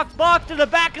to Box. Box to the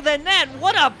back of the net.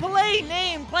 What a play!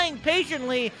 Name playing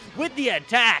patiently with the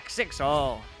attack.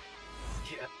 6-all.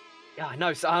 Yeah, I know.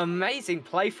 It's an amazing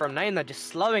play from Name. They're just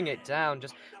slowing it down,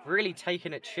 just really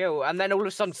taking it chill, and then all of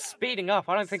a sudden speeding up.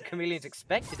 I don't think Chameleons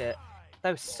expected it. They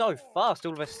were so fast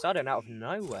all of a sudden out of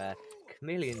nowhere.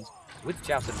 Chameleons with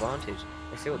Joust advantage.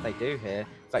 Let's see what they do here.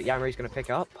 It's like Yamri's going to pick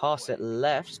it up, pass it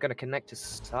left. It's going to connect to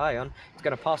Sion. It's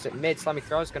going to pass it mid. Slimy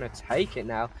Thrower's going to take it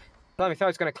now. Slimy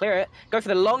Thrower's going to clear it. Go for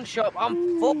the long shot.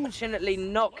 Unfortunately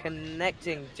not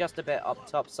connecting, just a bit up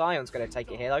top. Sion's going to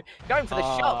take it here, though. Going for the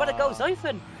shot, but it goes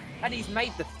open. And he's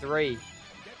made the 3.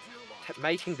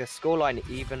 Making the scoreline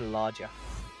even larger.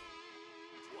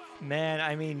 Man,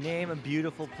 I mean, Name a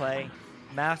beautiful play.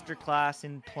 Masterclass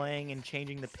in playing and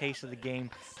changing the pace of the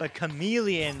game. But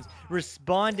Chameleons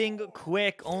responding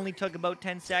quick. Only took about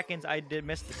 10 seconds. I did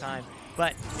miss the time.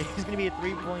 but it's going to be a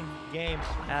 3-point game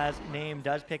as Name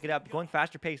does pick it up. Going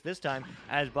faster pace this time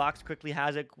as Box quickly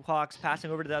has it. Hawks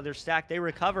passing over to the other stack. They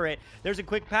recover it. There's a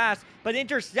quick pass, but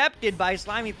intercepted by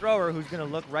Slimy Thrower, who's going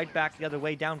to look right back the other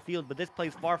way downfield, but this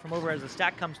plays far from over as the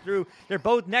stack comes through. They're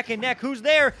both neck and neck. Who's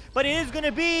there? But it is going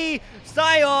to be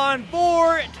Sion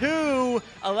 4-2.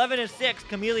 11-6.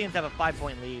 Chameleons have a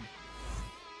 5-point lead.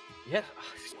 Yeah,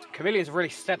 Chameleons really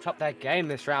stepped up their game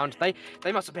this round.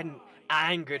 They must have been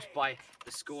angered by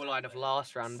the scoreline of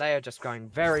last round. They are just going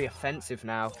very offensive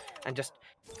now and just,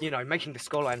 you know, making the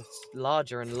scoreline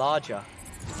larger and larger.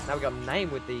 Now we've got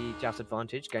Name with the joust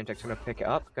advantage. Game Tech's going to pick it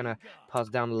up, going to pass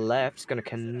down left, it's going to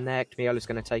connect. Miola's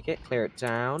going to take it, clear it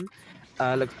down.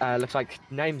 Looks like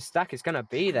Name's stack is going to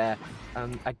be there.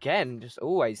 Again, just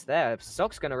always there.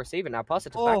 Sock's going to receive it now, pass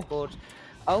it to backboard.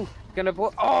 Oh,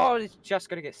 it's just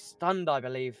going to get stunned, I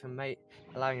believe, and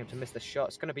allowing him to miss the shot.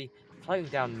 It's going to be floating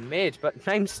down mid, but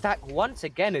Name's stack once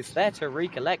again is there to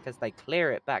recollect as they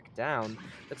clear it back down.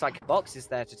 Looks like Box is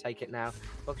there to take it now.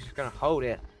 Box is going to hold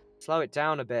it, slow it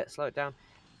down a bit, slow it down.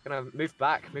 Going to move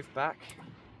back.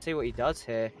 See what he does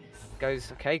here. Goes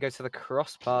to the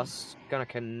cross pass, going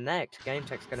to connect. Game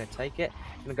Tech's going to take it.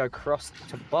 Going to go cross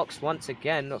to Box once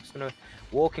again. Box going to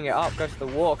walking it up, goes to the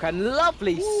walk, and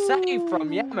lovely save from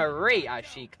VRML as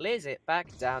she clears it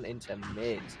back down into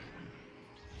mid.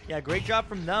 Yeah, great job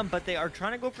from them, but they are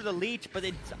trying to go for the leech, but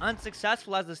it's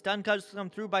unsuccessful as the stun cuts come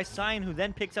through by Sion, who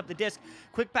then picks up the disc.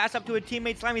 Quick pass up to a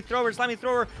teammate, Slimy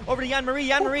Thrower over to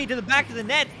VRML to the back of the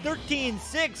net.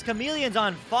 13-6, Chameleons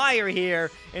on fire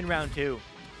here in round 2.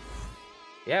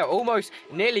 Yeah, almost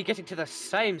nearly getting to the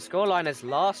same scoreline as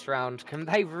last round.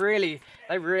 They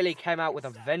really came out with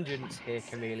a vengeance here,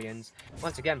 Chameleons.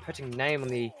 Once again, putting Name on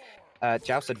the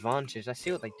joust advantage. Let's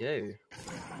see what they do.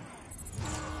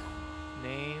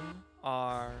 Name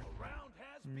are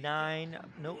 8.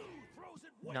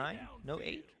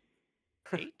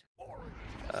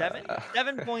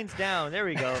 7 points down. There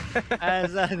we go.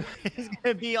 As it's going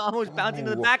to be almost bouncing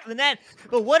to the back of the net.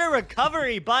 But what a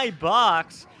recovery by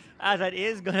Box, as that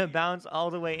is going to bounce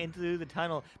all the way into the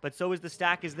tunnel. But so is the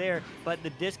stack is there. But the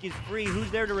disc is free.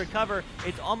 Who's there to recover?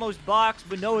 It's almost Box,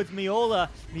 but no, it's Miola.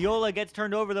 Miola gets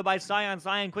turned over, though, by Sion.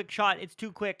 Sion, quick shot. It's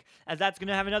too quick, as that's going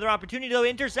to have another opportunity, though.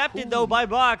 Intercepted, though, by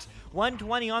Box.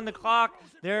 1:20 on the clock.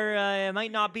 There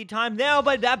might not be time now,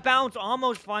 but that bounce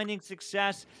almost finding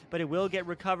success. But it will get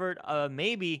recovered,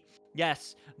 maybe.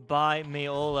 Yes, by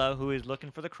Miola, who is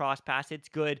looking for the cross pass. It's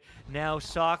good. Now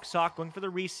Sock going for the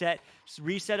reset.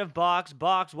 Reset of Box.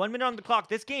 1 minute on the clock.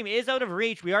 This game is out of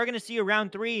reach. We are going to see a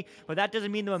round 3, but that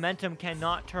doesn't mean the momentum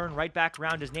cannot turn right back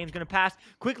around. His Name's going to pass.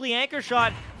 Quickly anchor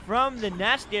shot from the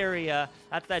nest area.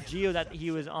 That's that Geo that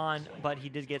he was on, but he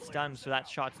did get stunned, so that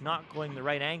shot's not going the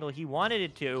right angle he wanted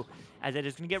it to, as it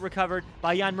is going to get recovered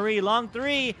by VRML. Long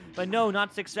 3, but no,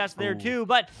 not success there too.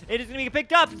 But it is going to be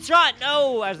picked up. Shot,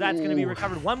 no, as that's going to be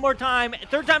recovered one more time.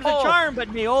 3rd time's the charm, but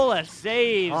Miola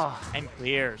saves and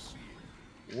clears.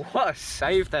 What a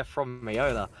save there from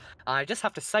Miola. I just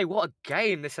have to say, what a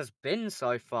game this has been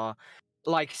so far.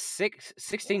 Like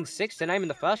 16-6 to Name in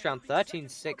the first round,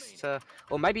 13-6 to,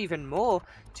 or maybe even more,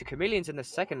 to Chameleons in the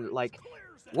second. Like,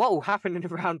 what will happen in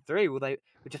round 3? Will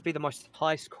just be the most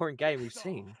high-scoring game we've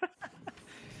seen?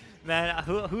 Man,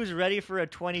 who's ready for a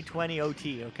 2020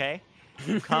 OT, okay?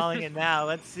 I'm calling it now.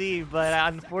 Let's see, but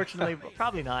unfortunately,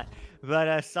 probably not.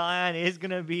 But Sion is going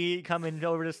to be coming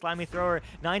over to Slimy Thrower.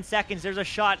 9 seconds, there's a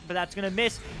shot, but that's going to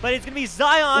miss. But it's going to be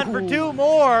Zion for 2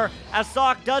 more, as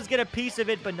Sock does get a piece of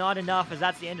it, but not enough, as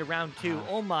that's the end of round 2.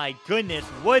 Oh my goodness,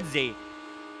 Woodsy,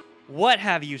 what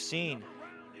have you seen?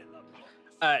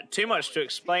 Too much to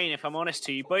explain, if I'm honest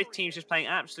to you. Both teams just playing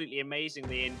absolutely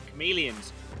amazingly, and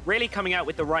Chameleons really coming out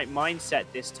with the right mindset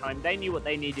this time. They knew what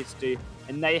they needed to do,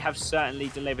 and they have certainly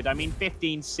delivered. I mean,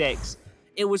 15-6.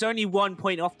 It was only 1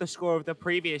 point off the score of the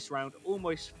previous round,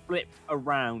 almost flipped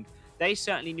around. They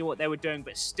certainly knew what they were doing,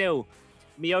 but still,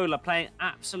 Miola playing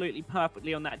absolutely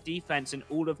perfectly on that defense, and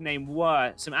all of Name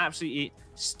were some absolutely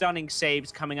stunning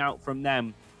saves coming out from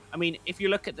them. I mean, if you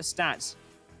look at the stats,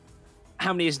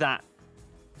 how many is that?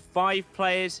 5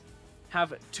 players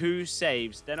have 2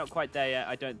 saves. They're not quite there yet,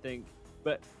 I don't think,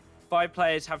 but 5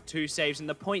 players have 2 saves, and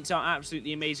the points are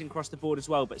absolutely amazing across the board as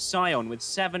well. But Sion with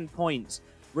 7 points,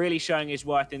 really showing his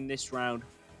worth in this round.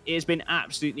 It has been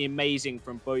absolutely amazing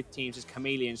from both teams as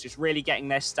Chameleons, just really getting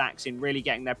their stacks in, really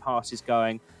getting their passes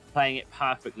going, playing it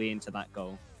perfectly into that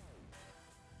goal.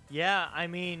 Yeah, I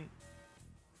mean,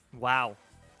 wow.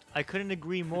 I couldn't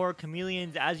agree more.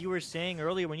 Chameleons, as you were saying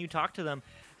earlier when you talked to them,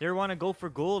 they want to go for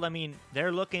gold. I mean,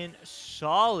 they're looking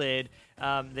solid.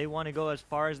 They want to go as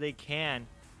far as they can.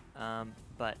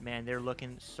 But man, they're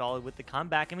looking solid with the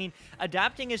comeback. I mean,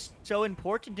 adapting is so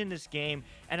important in this game.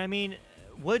 And I mean,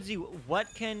 Woodsy, what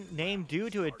can Name do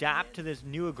to adapt to this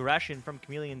new aggression from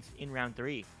Chameleons in round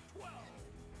 3?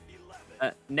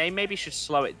 Name maybe should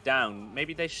slow it down.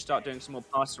 Maybe they should start doing some more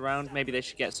pass around. Maybe they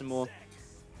should get some more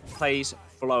plays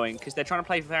flowing, because they're trying to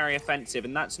play very offensive,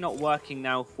 and that's not working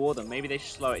now for them. Maybe they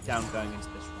should slow it down going into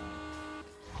this round.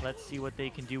 Let's see what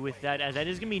they can do with that, as that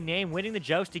is going to be Name winning the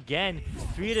joust again.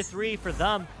 3-3 for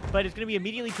them, but it's going to be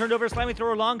immediately turned over. Slimy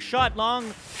thrower, long shot,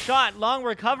 long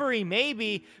recovery,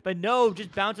 maybe, but no,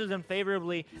 just bounces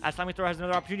unfavorably as Slimy thrower has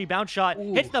another opportunity. Bounce shot,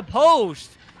 hits the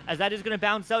post, as that is going to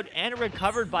bounce out and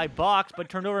recovered by Box, but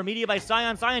turned over immediately by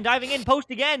Scion. Scion diving in, post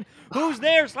again. Who's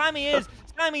there? Slimy is.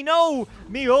 Slimy, no.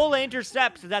 Miola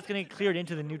intercepts, so that's going to get cleared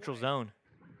into the neutral zone.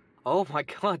 Oh my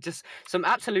god, just some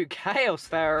absolute chaos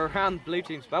there around Blue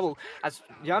Team's bubble as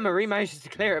HIIMbigJERRY manages to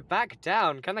clear it back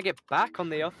down. Can they get back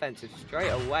on the offensive straight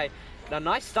away? And a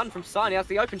nice stun from Scion. He has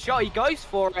the open shot, he goes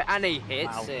for it, and he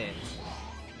hits it.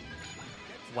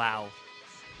 Wow.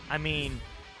 I mean,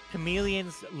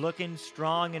 Chameleons looking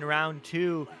strong in round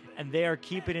 2, and they are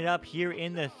keeping it up here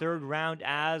in the 3rd round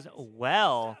as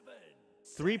well.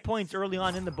 3 points early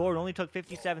on in the board, only took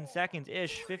 57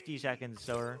 seconds-ish, 50 seconds,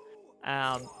 so...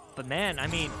 But man, I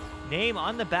mean, Name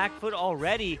on the back foot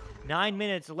already. 9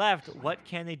 minutes left. What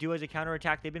can they do as a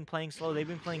counterattack? They've been playing slow. They've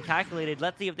been playing calculated.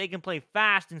 Let's see if they can play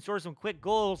fast and score some quick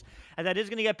goals. And that is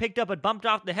going to get picked up but bumped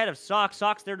off the head of Sock.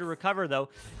 Sock's there to recover, though.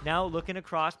 Now looking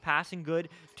across, passing good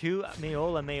to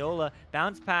Mayola. Mayola,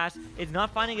 bounce pass. It's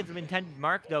not finding its intended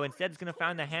mark, though. Instead, it's going to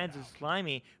find the hands of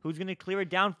Slimy, who's going to clear it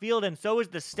downfield. And so is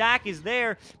the stack is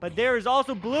there. But there is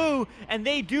also Blue, and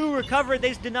they do recover.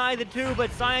 They deny the 2,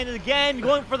 but Scion is again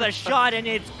going for the shot, and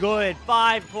it's good.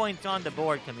 5 points on the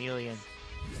board, Chameleons.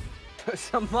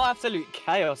 Some absolute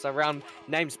chaos around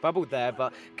Name's bubble there,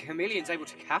 but Chameleon's able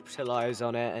to capitalize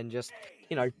on it and just,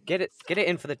 you know, get it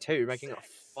in for the 2, making it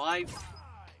 5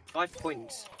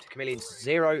 points to Chameleon's,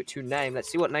 0 to Name.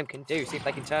 Let's see what Name can do. See if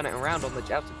they can turn it around on the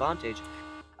joust advantage.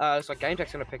 Looks like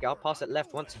GameTech's going to pick it up, pass it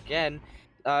left once again.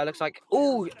 Looks like,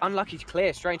 oh, unlucky to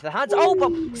clear straight into the hands. Oh,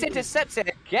 but intercepts it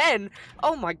again.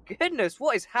 Oh my goodness,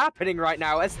 what is happening right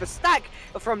now as the stack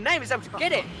from Name is able to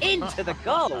get it into the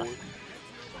goal.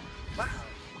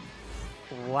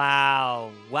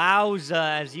 Wow.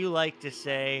 Wowza, as you like to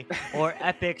say, or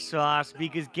epic sauce,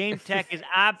 because GameTech is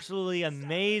absolutely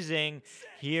amazing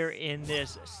here in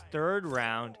this 3rd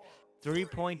round.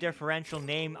 3-point differential.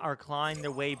 Name are clawing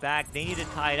their way back. They need to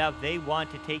tie it up. They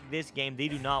want to take this game. They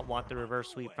do not want the reverse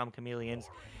sweep from Chameleons.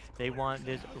 They want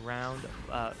this round,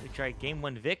 game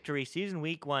 1 victory, season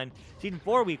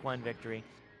 4 week 1 victory.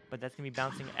 But that's going to be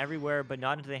bouncing everywhere, but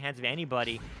not into the hands of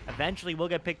anybody. Eventually, we'll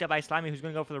get picked up by Slimy, who's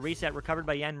going to go for the reset. Recovered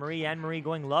by HIIMbigJERRY. HIIMbigJERRY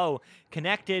going low.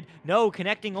 Connected. No,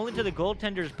 connecting only to the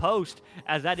goaltender's post,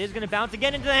 as that is going to bounce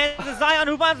again into the hands of Zion,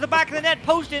 who finds the back of the net,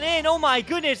 posting in. Oh my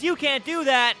goodness, you can't do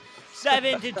that.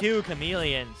 7-2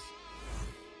 Chameleons.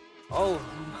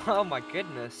 Oh my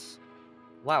goodness.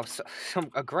 Wow,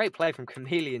 a great play from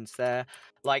Chameleons there.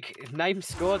 Like, if Name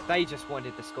scored, they just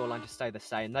wanted the scoreline to stay the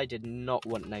same. They did not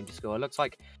want Name to score. It looks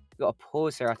like we got a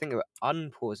pause here. I think we're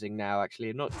unpausing now,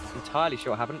 actually. I'm not entirely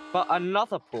sure what happened, but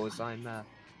another pause. I'm a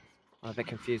bit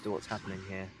confused at what's happening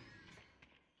here.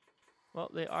 Well,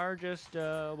 they are just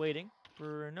waiting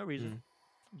for no reason.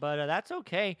 But that's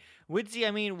okay. Woodsy,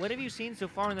 I mean, what have you seen so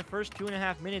far in the first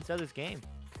 2.5 minutes of this game?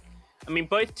 I mean,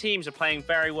 both teams are playing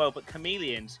very well, but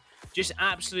Chameleons just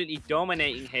absolutely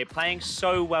dominating here, playing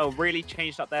so well, really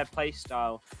changed up their play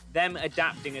style. Them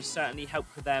adapting has certainly helped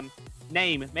for them.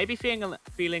 Name, maybe feeling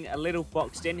a little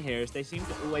boxed in here, as they seem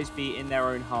to always be in their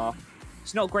own half.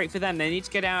 It's not great for them. They need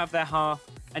to get out of their half,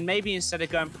 and maybe instead of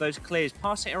going for those clears,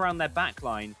 pass it around their back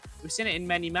line. We've seen it in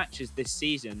many matches this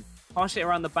season. Pass it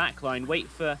around the back line, wait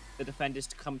for the defenders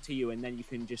to come to you, and then you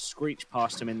can just screech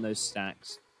past them in those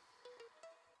stacks.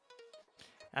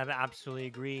 I absolutely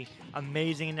agree.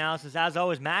 Amazing analysis. As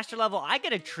always, Master Level, I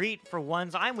get a treat for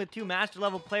once. I'm with 2 Master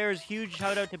Level players. Huge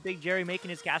shout out to Big Jerry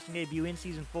making his casting debut in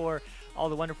Season 4. All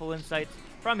the wonderful insights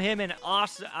from him, and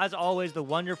as always, the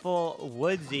wonderful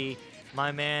Woodsy,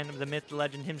 my man, the myth, the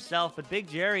legend himself. But Big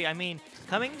Jerry, I mean,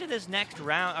 coming into this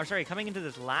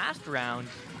last round,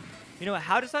 you know,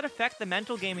 how does that affect the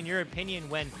mental game in your opinion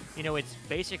when, you know, it's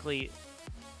basically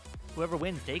whoever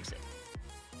wins takes it?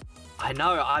 I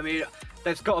know, I mean,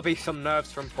 there's got to be some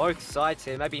nerves from both sides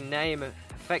here. Maybe Name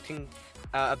affecting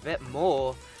a bit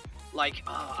more. Like,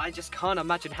 I just can't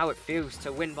imagine how it feels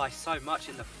to win by so much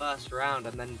in the first round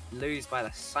and then lose by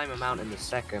the same amount in the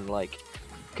second. Like,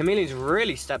 Chameleons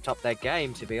really stepped up their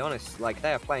game, to be honest. Like,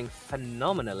 they are playing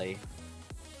phenomenally.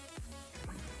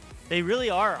 They really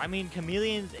are. I mean,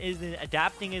 Chameleons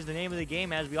adapting is the name of the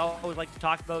game, as we always like to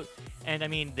talk about. And I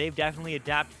mean, they've definitely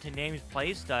adapted to Name's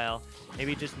play style.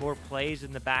 Maybe just more plays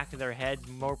in the back of their heads,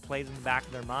 more plays in the back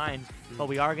of their minds. But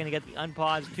we are going to get the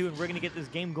unpause too, and we're going to get this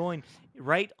game going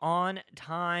right on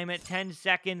time at 10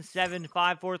 seconds, 7,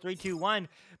 5, 4, 3, 2, 1.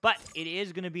 But it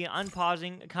is going to be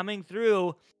unpausing coming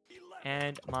through.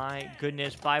 And my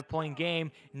goodness, 5-point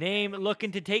game. Name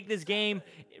looking to take this game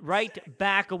right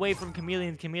back away from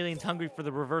Chameleons. Chameleons hungry for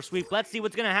the reverse sweep. Let's see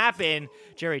what's going to happen.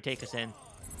 Jerry, take us in.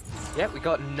 Yep, we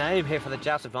got Name here for the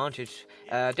joust advantage.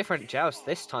 Different joust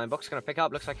this time. Box is going to pick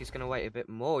up. Looks like he's going to wait a bit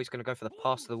more. He's going to go for the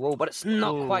pass to the wall, but it's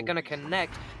not quite going to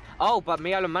connect. Oh, but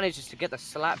Miolo manages to get the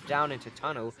slap down into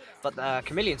tunnel, but the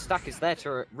Chameleon stack is there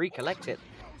to recollect it.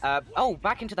 Oh,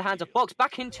 back into the hands of Box,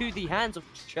 back into the hands of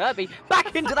Chirby,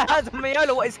 back into the hands of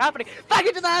Miolo. What is happening? Back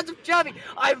into the hands of Chirby.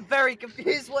 I'm very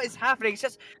confused. What is happening? It's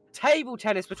just table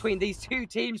tennis between these two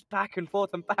teams, back and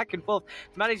forth,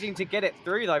 managing to get it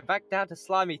through though. Back down to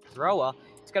Slimy Thrower.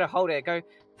 He's going to hold it, go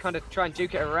kind of try and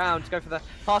juke it around, go for the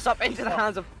pass up into the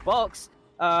hands of Box.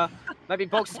 Maybe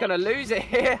Box is going to lose it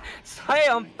here. Stay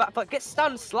on back, but get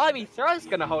stunned. Slimy Thrower's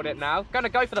going to hold it now. Going to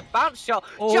go for the bounce shot.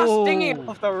 Just dinging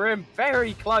off the rim.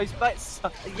 Very close, but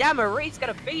Yamari's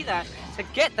going to be there to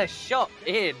get the shot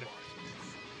in.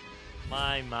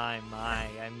 My.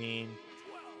 I mean,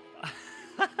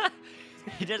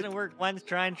 it doesn't work once,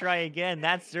 try and try again.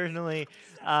 That's certainly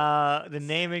the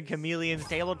Name and Chameleons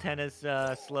table tennis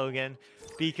slogan,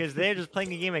 because they're just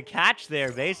playing a game of catch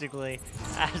there, basically,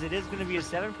 as it is going to be a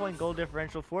 7-point goal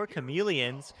differential for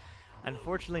Chameleons.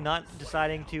 Unfortunately, not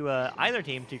deciding to either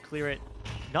team to clear it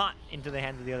not into the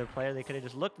hands of the other player. They could have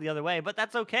just looked the other way, but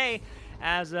that's okay,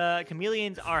 as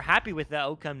Chameleons are happy with the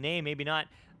outcome. Name, maybe not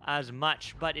as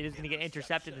much, but it is going to get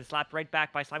intercepted and slapped right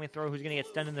back by Slimy Thrower, who's going to get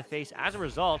stunned in the face as a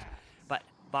result. But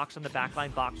Box on the back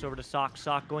line, Box over to Sock,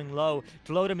 Sock going low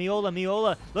to Miola,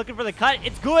 Miola looking for the cut,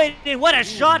 it's good, and what a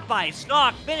shot by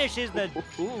Sock, finishes the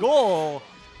goal.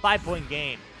 5-point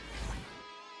game.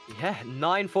 Yeah,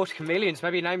 9-4 to Chameleons.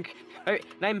 Maybe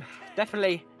Name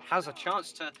definitely has a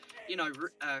chance to, you know,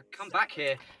 come back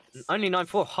here. Only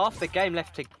 9-4, half the game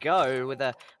left to go, with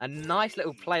a nice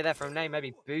little play there from Name,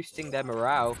 maybe boosting their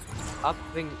morale.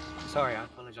 Sorry, I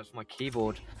apologize for my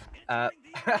keyboard.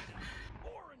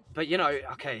 But, you know,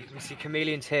 okay, we see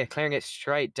Chameleons here, clearing it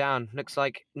straight down. Looks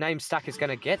like Name stack is going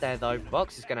to get there, though.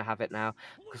 Box is going to have it now.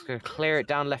 It's going to clear it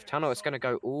down left tunnel. It's going to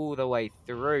go all the way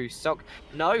through. Sock,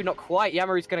 no, not quite.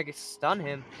 Yamari's going to stun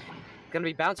him. Going to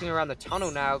be bouncing around the tunnel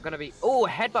now. Going to be, oh,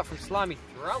 headbutt from Slimy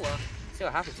Thrower. Let's see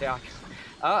what happens here.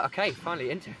 Okay, finally,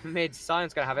 into mid.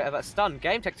 Sion's going to have it. But stun.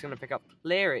 Game Tech's going to pick up,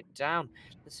 clear it down.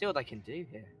 Let's see what they can do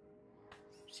here.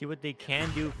 See what they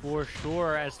can do for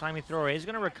sure, as Slimy Thrower is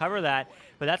going to recover that,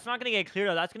 but that's not going to get cleared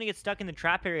out. That's going to get stuck in the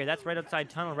trap area. That's right outside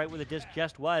tunnel, right where the disc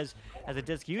just was, as the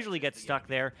disc usually gets stuck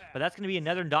there. But that's going to be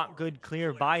another not good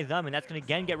clear by them, and that's going to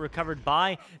again get recovered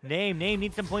by Name. Name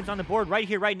needs some points on the board right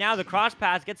here, right now. The cross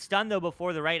pass gets stunned, though,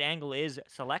 before the right angle is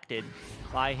selected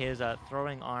by his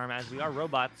throwing arm, as we are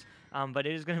robots. But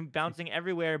it is going to be bouncing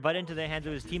everywhere, but into the hands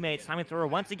of his teammates. Slimy Thrower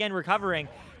once again recovering.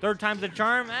 Third time's the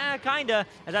charm, kinda,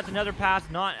 as that's another pass,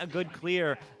 not a good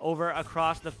clear over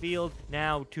across the field.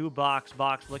 Now to Box.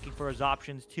 Box looking for his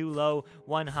options. 2 low,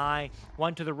 1 high,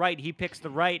 1 to the right. He picks the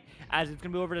right, as it's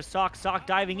going to be over to Sock. Sock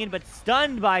diving in, but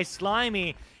stunned by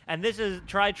Slimy. And this is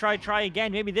try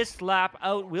again. Maybe this slap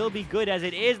out will be good, as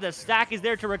it is. The stack is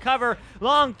there to recover.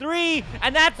 Long 3,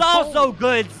 and that's also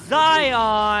good.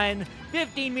 Zion,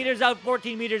 15 meters out,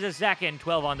 14 meters a second,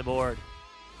 12 on the board.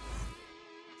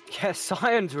 Yeah,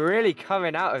 Sion's really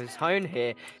coming out of his own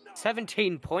here.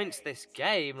 17 points this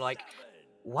game. Like,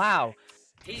 wow.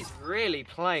 He's really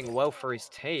playing well for his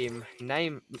team.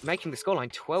 Name making the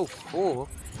scoreline 12-4.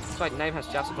 Looks like Name has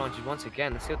joust advantage once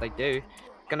again. Let's see what they do.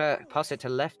 Gonna pass it to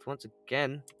left once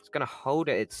again. It's gonna hold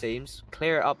it, it seems.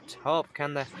 Clear it up top.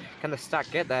 Can the stack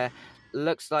get there?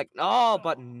 Looks like, oh,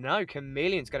 but no,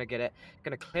 Chameleon's gonna get it.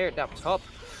 Gonna clear it up top.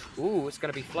 Ooh, it's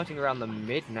gonna be floating around the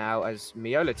mid now, as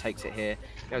Miolo takes it here.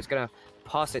 You know, it's gonna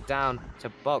pass it down to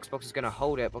Box. Box is gonna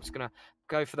hold it. Box is gonna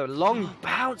go for the long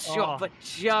bounce shot, but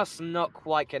just not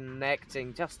quite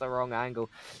connecting. Just the wrong angle.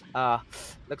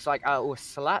 Looks like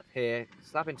slap here.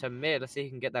 Slap into mid. Let's see who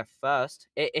can get there first.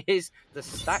 It is the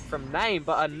stack from Name,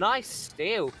 but a nice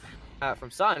steal from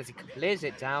Sion as he clears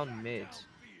it down mid.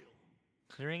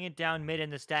 Clearing it down mid,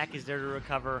 and the stack is there to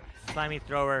recover. Slimy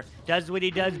Thrower does what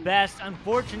he does best.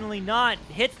 Unfortunately not.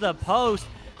 Hits the post,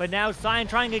 but now Sion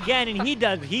trying again, and he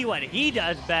does what he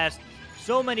does best.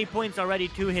 So many points already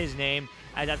to his name,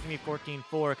 as that's going to be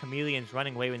 14-4. Chameleons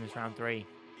running away with this round 3.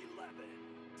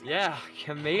 Yeah,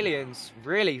 Chameleons,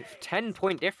 really,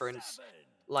 10-point difference.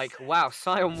 Like, wow,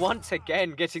 Sion once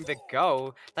again getting the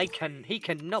goal. He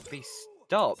cannot be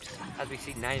stopped, as we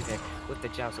see Name here with the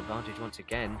Joust advantage once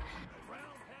again.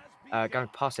 Going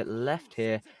past it left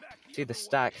here. See the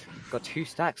stack. Got 2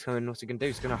 stacks coming. What's he going to do?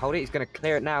 He's going to hold it. He's going to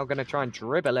clear it now. Going to try and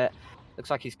dribble it. Looks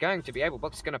like he's going to be able.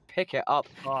 Box is going to pick it up.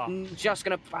 Just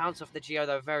going to bounce off the Geo,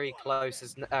 though. Very close.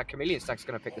 As Chameleon Stack's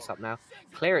going to pick this up now.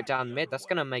 Clear it down mid. That's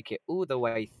going to make it all the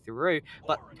way through.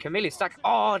 But Chameleon Stack,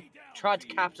 tried to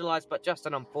capitalize, but just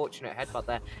an unfortunate headbutt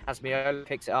there as Miolo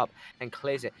picks it up and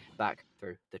clears it back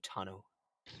through the tunnel.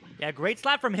 Yeah, great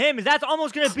slap from him. That's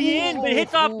almost going to be in, but it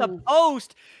hits off the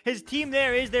post. His team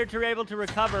is there to be able to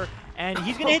recover, and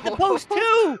he's going to hit the post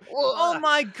too. Oh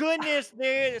my goodness,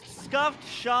 they're scuffed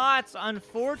shots.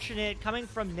 Unfortunate coming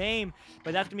from Name,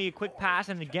 but that's going to be a quick pass,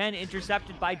 and again,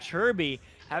 intercepted by Chirby.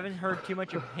 Haven't heard too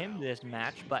much of him this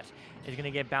match, but is going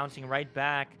to get bouncing right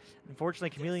back.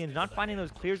 Unfortunately, Chameleon's not finding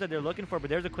those clears that they're looking for, but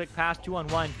there's a quick pass,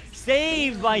 2-on-1.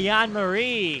 Saved by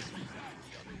Jan-Marie.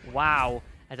 Wow.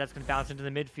 As that's going to bounce into the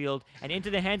midfield and into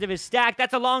the hands of his stack.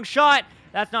 That's a long shot.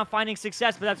 That's not finding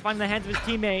success, but that's finding the hands of his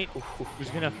teammate, who's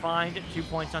going to find 2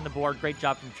 points on the board. Great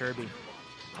job from Chirby.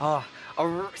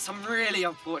 Some really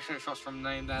unfortunate shots from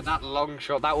Name there. That long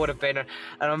shot, that would have been an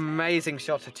amazing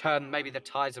shot to turn maybe the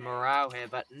tides of morale here,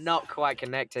 but not quite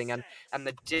connecting. And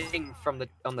the ding on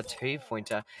the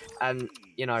 2-pointer. And,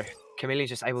 you know, Chameleon's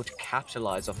just able to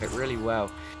capitalize off it really well.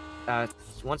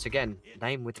 Once again,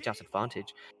 Name with the just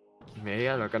advantage.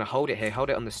 Yeah, they're going to hold it here,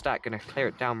 hold it on the stack, going to clear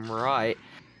it down right,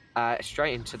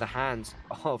 straight into the hands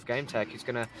of GameTech. He's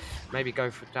going to maybe go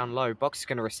for down low. Box is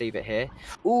going to receive it here.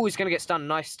 Ooh, he's going to get stunned.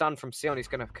 Nice stun from Sion. He's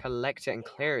going to collect it and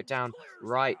clear it down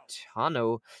right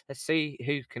tunnel. Let's see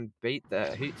who can beat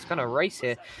who's going to race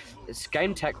here. It's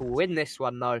GameTech will win this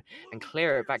one, though, and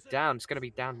clear it back down. It's going to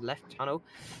be down left tunnel.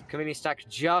 Chameleon Stack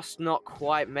just not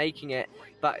quite making it,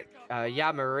 but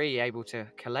Jan-Marie able to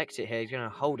collect it here. He's going to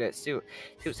hold it, see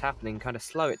what's happening, kind of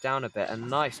slow it down a bit. A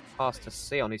nice pass to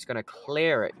Sion. He's going to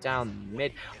clear it down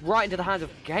mid, right into the hands of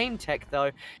GameTech,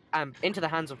 though, and into the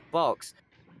hands of Box.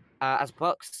 As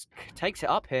Box takes it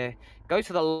up here, goes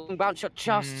for the long bounce shot,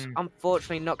 just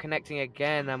unfortunately not connecting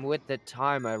again, and with the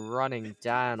timer running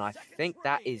down, I think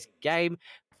that is game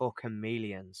for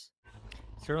Chameleons.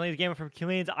 Certainly the game from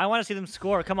Chameleons. I want to see them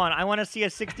score. Come on. I want to see a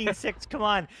 16-6. Come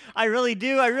on. I really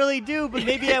do. But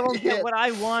maybe I won't get what I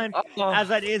want, as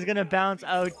that is going to bounce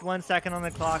out. 1 second on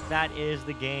the clock. That is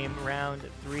the game. Round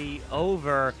 3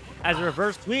 over. As a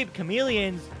reverse sweep,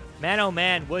 Chameleons. Man, oh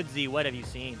man, Woodsy, what have you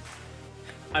seen?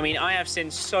 I mean, I have seen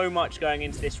so much going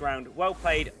into this round. Well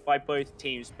played by both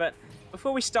teams. But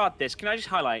before we start this, can I just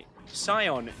highlight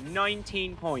Sion,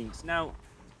 19 points. Now,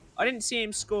 I didn't see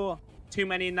him score too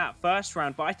many in that first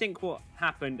round, but I think what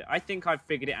happened, I think I've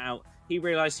figured it out. He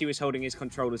realized he was holding his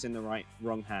controllers in the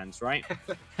wrong hands, right?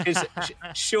 Because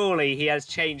surely he has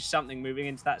changed something moving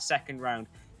into that second round.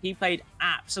 He played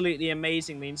absolutely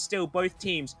amazingly, and still both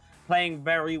teams playing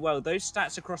very well. Those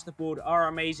stats across the board are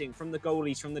amazing, from the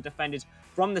goalies, from the defenders,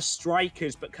 from the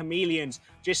strikers, but Chameleons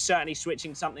just certainly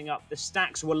switching something up. The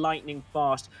stacks were lightning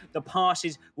fast. The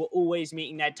passes were always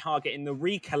meeting their target, and the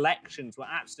recollections were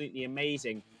absolutely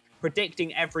amazing.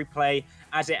 Predicting every play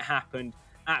as it happened.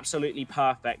 Absolutely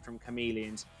perfect from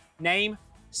Chameleons. Name,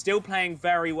 still playing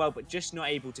very well, but just not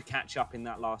able to catch up in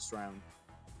that last round.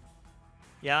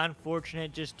 Yeah,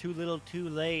 unfortunate. Just too little too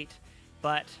late.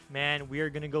 But, man, we are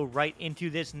going to go right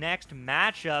into this next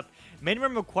matchup.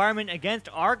 Minimum requirement against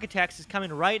Architects is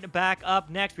coming right back up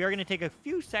next. We are going to take a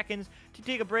few seconds to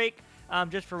take a break.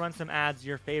 Just for run some ads,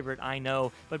 your favorite, I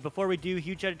know. But before we do,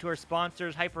 huge shout out to our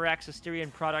sponsors, HyperX,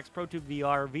 Asterion Products, ProTube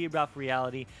VR, VRML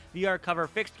Reality, VR Cover,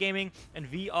 Fixed Gaming, and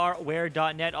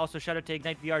VRware.net. Also, shout out to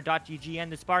IgniteVR.gg and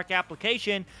the Spark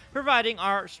application, providing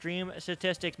our stream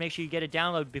statistics. Make sure you get it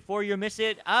downloaded before you miss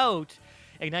it out.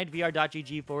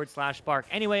 IgniteVR.gg/Spark.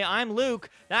 Anyway, I'm Luke.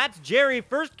 That's Jerry.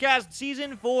 First cast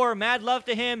season 4. Mad love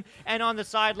to him. And on the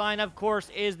sideline, of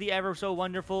course, is the ever so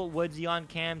wonderful Woodsy on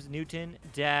Cam's Newton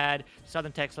dad,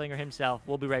 Southern Tech Slinger himself.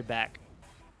 We'll be right back.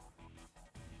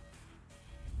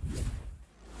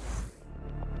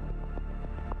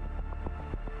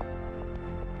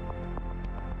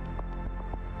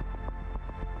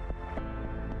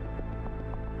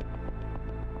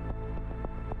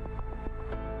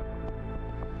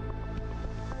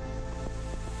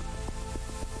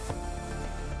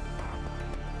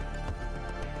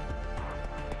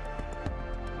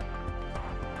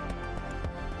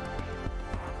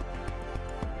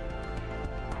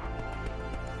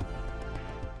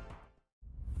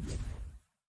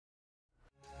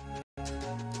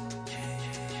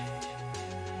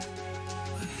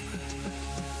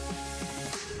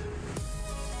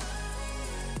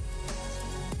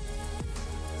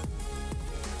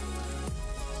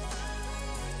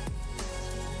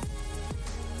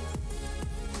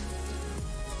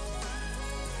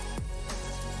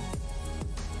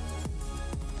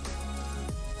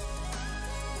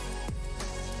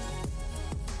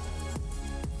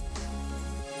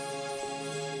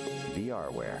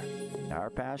 hardware.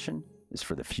 Our passion is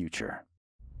for the future.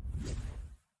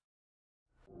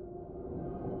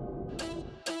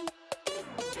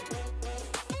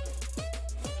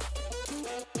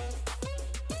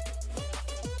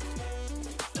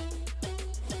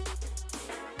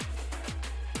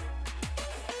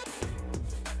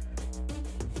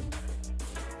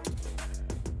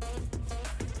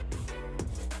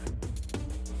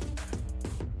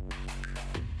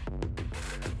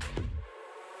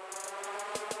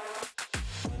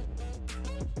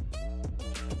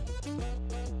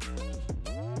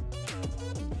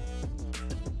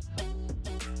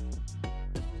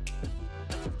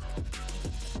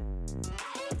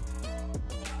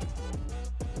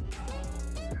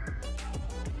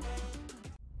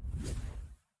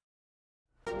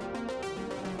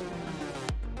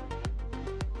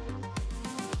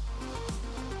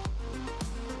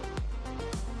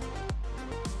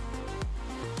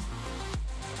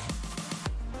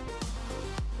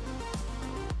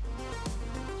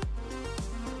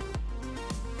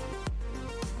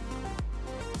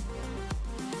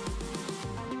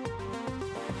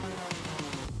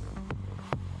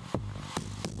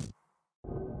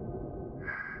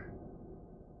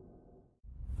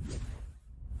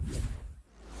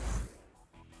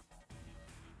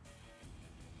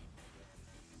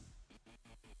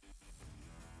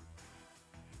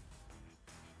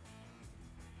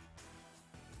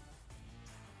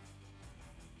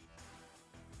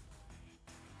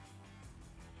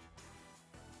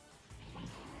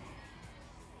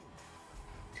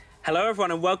 Hello everyone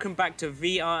and welcome back to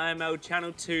VRML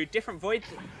Channel 2. Different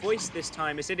voice this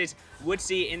time, as it is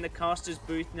Woodsy in the caster's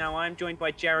booth. Now I'm joined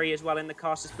by Jerry as well in the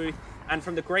caster's booth. And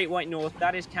from the Great White North,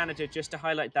 that is Canada, just to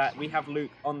highlight that, we have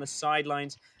Luke on the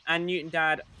sidelines. And Newton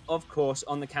Dad, of course,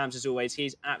 on the cams as always.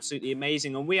 He's absolutely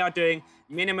amazing. And we are doing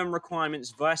minimum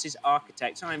requirements versus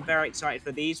architects. I'm very excited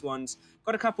for these ones.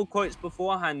 Got a couple quotes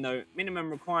beforehand though. Minimum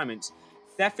requirements.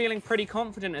 They're feeling pretty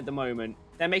confident at the moment.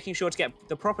 They're making sure to get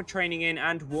the proper training in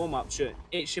and warm-up.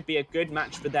 It should be a good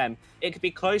match for them. It could be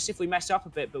close if we mess up a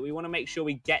bit, but we want to make sure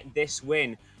we get this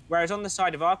win. Whereas on the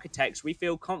side of architects, we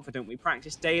feel confident. We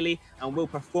practice daily and we'll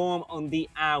perform on the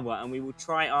hour and we will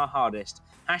try our hardest.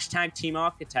 Hashtag Team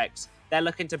Architects. They're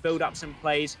looking to build up some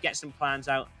plays, get some plans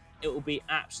out. It will be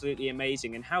absolutely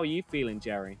amazing. And how are you feeling,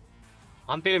 Jerry?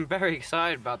 I'm feeling very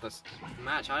excited about this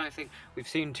match. I don't think we've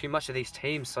seen too much of these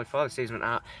teams so far this season.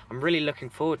 I'm really looking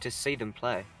forward to see them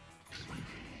play.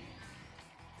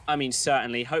 I mean,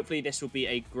 certainly. Hopefully this will be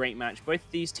a great match. Both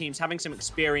these teams having some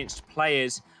experienced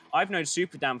players. I've known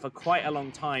Superdam for quite a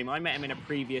long time. I met him in a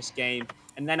previous game,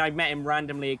 and then I met him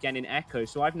randomly again in Echo.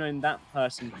 So I've known that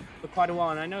person for quite a while,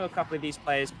 and I know a couple of these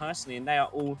players personally, and they are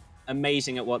all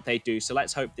amazing at what they do. So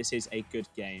let's hope this is a good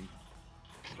game.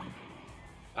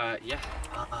 Yeah,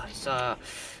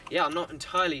 I'm not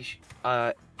entirely,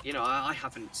 you know, I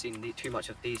haven't seen too much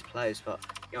of these players, but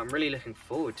you know, I'm really looking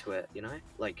forward to it, you know,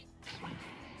 like.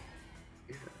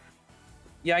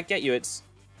 Yeah, I get you. It's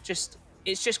just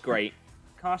great.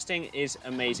 Casting is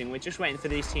amazing. We're just waiting for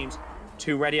these teams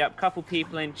to ready up. Couple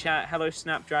people in chat. Hello,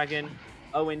 Snapdragon.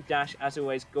 Owen Dash, as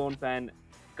always. Gorn Ben,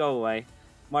 go away.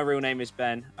 My real name is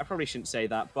Ben. I probably shouldn't say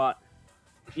that, but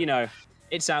you know.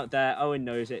 It's out there. Owen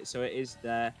knows it, so it is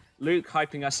there. Luke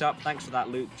hyping us up. Thanks for that,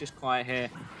 Luke. Just quiet here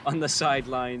on the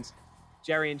sidelines.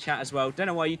 Jerry in chat as well. Don't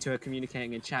know why you two are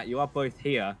communicating in chat. You are both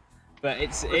here, but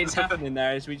it's happening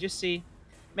there as we just see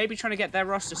maybe trying to get their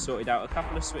roster sorted out. A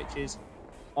couple of switches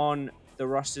on the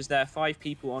rosters there. 5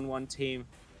 people on one team.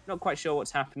 Not quite sure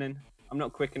what's happening. I'm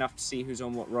not quick enough to see who's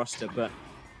on what roster, but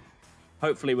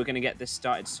hopefully we're going to get this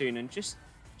started soon. And just,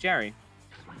 Jerry,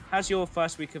 how's your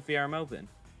first week of VRML been?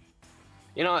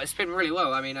 You know, it's been really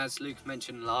well. I mean, as Luke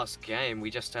mentioned last game, we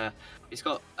just he's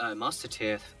got Master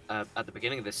Tier at the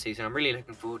beginning of this season. I'm really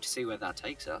looking forward to see where that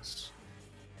takes us.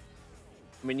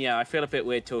 I mean, yeah, I feel a bit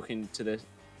weird talking to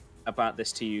about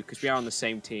this to you because we are on the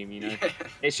same team, you know. Yeah.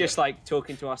 It's just like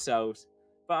talking to ourselves.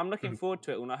 But I'm looking forward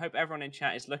to it, and I hope everyone in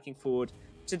chat is looking forward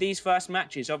to these first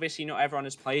matches. Obviously, not everyone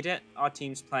has played it. Our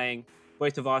team's playing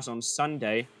both of ours on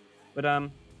Sunday. But oh,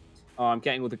 I'm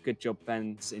getting all the good job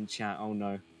Ben's in chat. Oh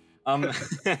no.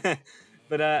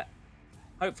 But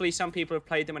hopefully some people have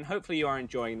played them and hopefully you are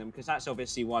enjoying them because that's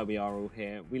obviously why we are all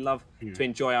here. We love to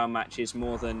enjoy our matches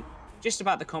more than just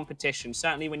about the competition.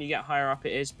 Certainly when you get higher up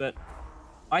it is, but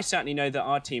I certainly know that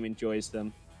our team enjoys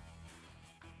them.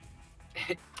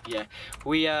 Yeah,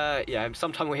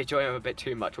 sometimes we enjoy them a bit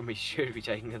too much when we should be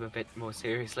taking them a bit more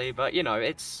seriously, but you know,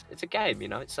 it's a game, you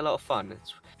know, it's a lot of fun.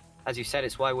 It's, as you said,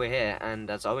 it's why we're here, and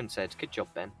as Owen said, good job,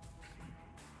 Ben.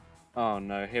 Oh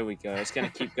no, here we go. It's going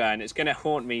to keep going. It's going to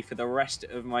haunt me for the rest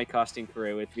of my casting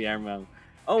career with VRML.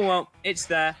 Oh well, it's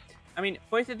there. I mean,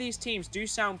 both of these teams do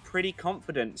sound pretty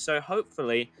confident, so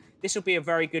hopefully this will be a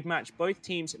very good match. Both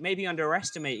teams may be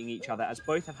underestimating each other, as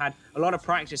both have had a lot of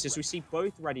practice, as we see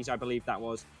both readies, I believe that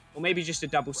was. Or maybe just a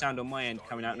double sound on my end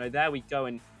coming out. No, there we go.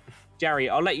 And Jerry,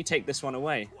 I'll let you take this one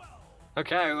away.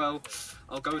 Okay, well,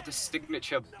 I'll go with the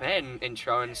signature Ben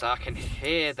intro, and so I can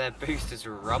hear their boosters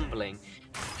rumbling.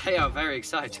 They are very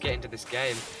excited to get into this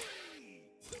game.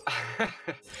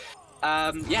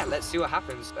 Yeah, let's see what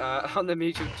happens. On the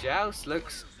mutual joust,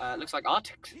 looks like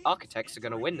Architects are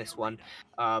going to win this one,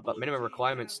 but minimum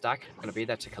requirement stack going to be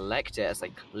there to collect it as they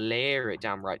clear it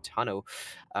down right tunnel.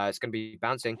 It's going to be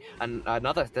bouncing, and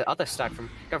the other stack from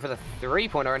going for the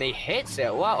 3-pointer, and he hits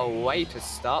it. What a way to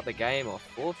start the game, or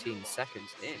 14 seconds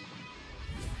in.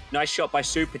 Nice shot by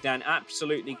Super Dan,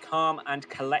 absolutely calm and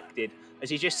collected as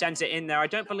he just sends it in there. I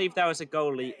don't believe there was a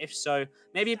goalie. If so,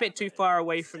 maybe a bit too far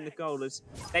away from the goal as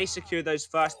they secure those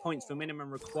first points for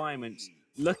minimum requirements.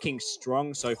 Looking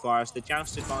strong so far as the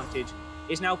joust advantage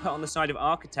is now put on the side of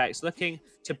Architects, looking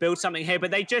to build something here, but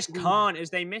they just can't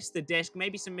as they miss the disc.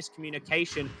 Maybe some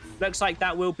miscommunication. Looks like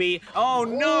that will be, oh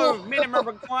no, minimum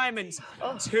requirements.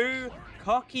 Too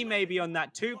cocky maybe on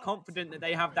that, too confident that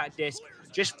they have that disc.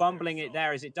 Just fumbling it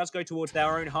there as it does go towards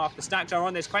their own half. The stacks are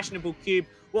on this questionable cube.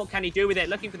 What can he do with it?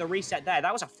 Looking for the reset there.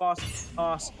 That was a fast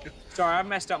pass. Sorry, I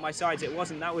messed up my sides. It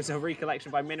wasn't. That was a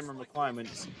recollection by minimum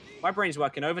requirements. My brain's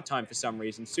working overtime for some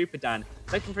reason. Super Dan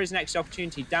looking for his next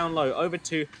opportunity. Down low, over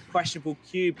to questionable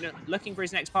cube. Looking for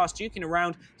his next pass. Duking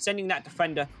around, sending that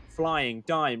defender flying.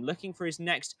 Dime looking for his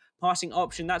next passing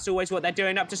option. That's always what they're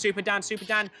doing. Up to Super Dan. Super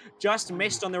Dan just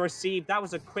missed on the receive. That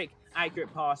was a quick,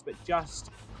 accurate pass, but just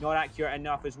not accurate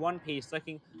enough as One Piece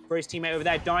looking for his teammate over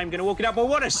there. Dime going to walk it up, but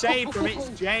what a save from It's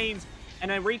James. And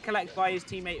a recollect by his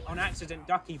teammate on accident,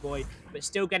 Ducky Boy, but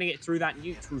still getting it through that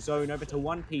neutral zone over to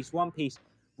One Piece. One Piece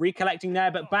recollecting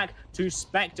there, but back to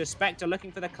Spectre. Spectre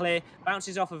looking for the clear,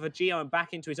 bounces off of a Geo and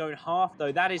back into his own half,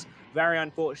 though. That is very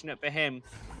unfortunate for him,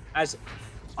 as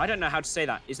I don't know how to say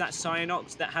that. Is that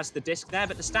Cyanox that has the disc there?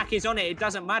 But the stack is on it. It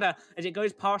doesn't matter as it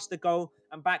goes past the goal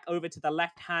and back over to the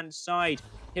left-hand side.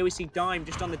 Here we see Dime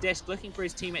just on the disc, looking for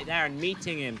his teammate there and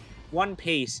meeting him. One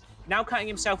Piece. Now cutting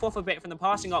himself off a bit from the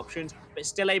passing options, but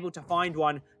still able to find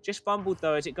one. Just fumbled,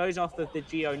 though, as it goes off of the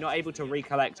Geo, not able to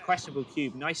recollect. Questionable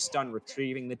cube. Nice stun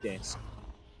retrieving the disc.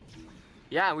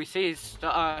 Yeah, we see his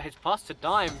pass to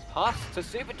Dime, pass to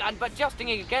Super Dan, but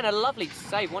justing again, a lovely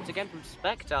save once again from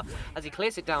Spectre as he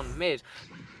clears it down mid.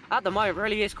 At the moment, it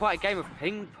really is quite a game of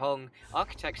ping pong.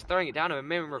 Architects throwing it down over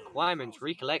minimum requirements,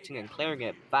 recollecting and clearing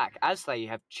it back, as they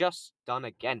have just done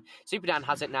again. Super Dan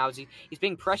has it now as he's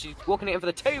being pressured, he's walking it in for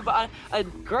the 2, but a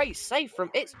great save from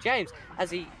It's James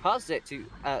as he passes it to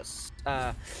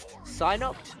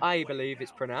Synoct, I believe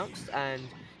it's pronounced, and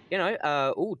you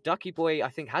know, Ducky Boy, I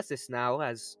think, has this now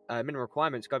as minimum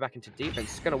requirements. Go back into defense.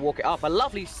 He's going to walk it up. A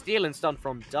lovely steal and stun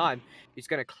from Dime. He's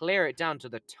going to clear it down to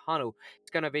the tunnel.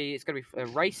 It's going to be a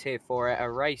race here for it. A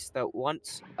race that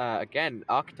once again,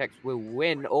 Architects will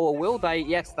win, or will they?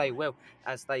 Yes, they will,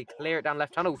 as they clear it down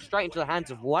left tunnel straight into the hands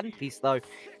of One Piece. Though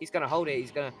he's going to hold it.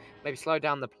 He's going to maybe slow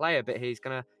down the play a bit. He's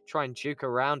going to try and juke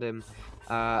around him.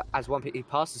 As One Piece, he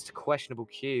passes to questionable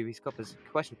cube. He's got his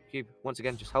questionable cube once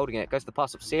again, just holding it. Goes to the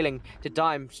pass up ceiling to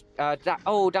Dime. Down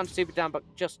to Super Dan, but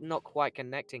just not quite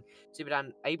connecting. Super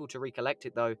Dan able to recollect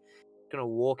it though. Gonna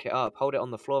walk it up, hold it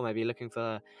on the floor, maybe looking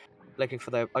for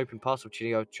the open pass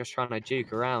opportunity, or just trying to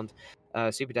juke around.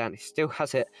 Super Dan, he still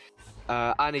has it,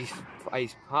 and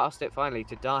he's passed it finally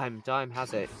to Dime. Dime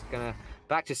has it. It's gonna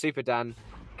back to Super Dan,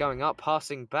 going up,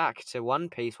 passing back to One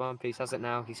Piece. One Piece has it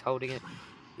now. He's holding it.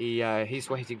 He's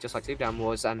waiting just like Super Dan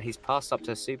was, and he's passed up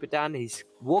to Super Dan. He's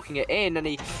walking it in, and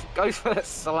he goes for the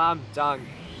slam dunk.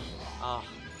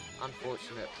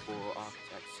 Unfortunate for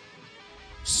Architects.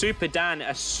 Super Dan,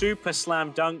 a super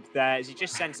slam dunk there as he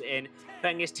just sends it in,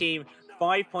 putting his team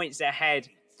 5 points ahead.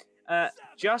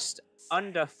 Just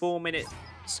under 4 minutes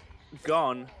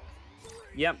gone.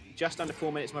 Yep, just under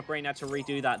 4 minutes. My brain had to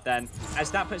redo that then,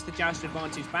 as that puts the joust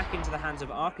advantage back into the hands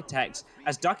of Architects,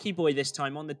 as Ducky Boy this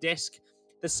time on the disc.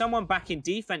 There's someone back in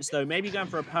defense, though, maybe going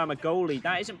for a perma goalie.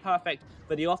 That isn't perfect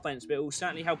for the offense, but it will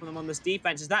certainly help them on this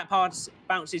defense as that pass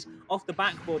bounces off the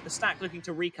backboard. The stack looking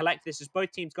to recollect this as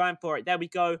both teams going for it. There we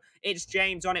go. It's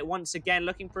James on it once again,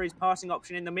 looking for his passing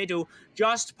option in the middle.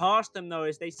 Just past them, though,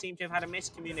 as they seem to have had a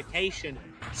miscommunication.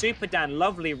 Super Dan,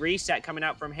 lovely reset coming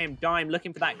out from him. Dime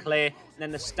looking for that clear, and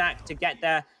then the stack to get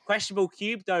there. Questionable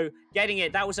cube, though, getting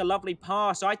it. That was a lovely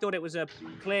pass. I thought it was a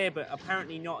clear, but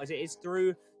apparently not, as it is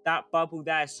through that bubble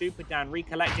there. Super Dan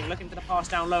recollecting, looking for the pass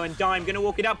down low, and Dime going to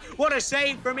walk it up. What a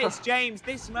save from It's James.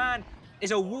 This man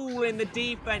is a wall in the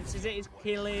defense as it is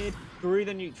cleared through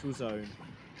the neutral zone.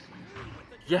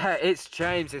 Yeah, It's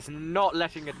James. It's not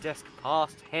letting a disc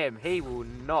past him. He will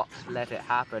not let it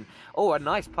happen. Oh, a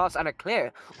nice pass and a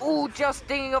clear. Oh, just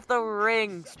dinging off the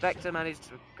ring. Spectre managed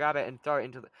to grab it and throw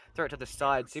it to the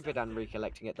side. Super Dan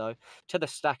recollecting it though. To the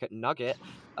stack at Nugget.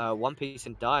 One Piece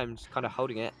and Dimes kind of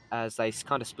holding it as they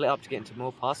kind of split up to get into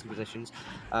more passing positions.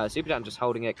 Super Dan just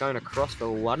holding it, going across for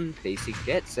One Piece. He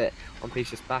gets it. One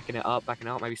Piece just backing it up,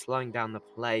 maybe slowing down the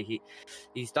play.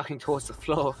 He's ducking towards the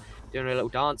floor, doing a little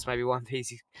dance. Maybe One Piece.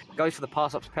 He goes for the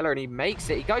pass up to Pillar and he makes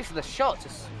it. He goes for the shot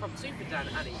from Super Dan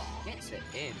and he gets it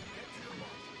in.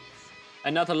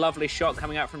 Another lovely shot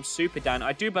coming out from Super Dan.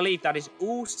 I do believe that is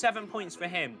all 7 points for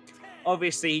him.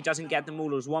 Obviously, he doesn't get them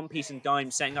all as One Piece and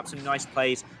Dime setting up some nice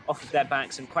plays off of their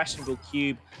backs, and Questionable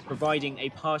Cube providing a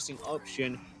passing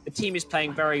option. The team is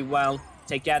playing very well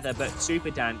together, but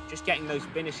Super Dan just getting those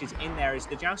finishes in there as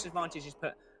the Joust advantage is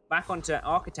put back onto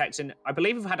Architects, and I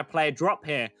believe we've had a player drop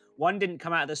here. One didn't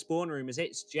come out of the spawn room as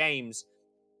It's James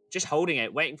just holding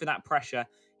it, waiting for that pressure.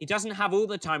 He doesn't have all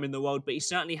the time in the world, but he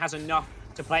certainly has enough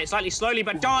to play it slightly slowly.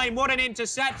 But Dime, what an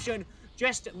interception!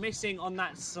 Just missing on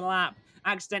that slap.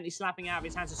 Accidentally slapping out of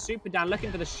his hands to Super Dan,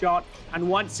 looking for the shot, and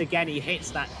once again he hits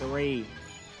that 3.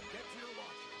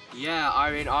 Yeah,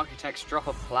 I mean, Architects drop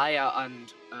a player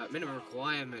and minimum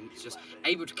requirements, just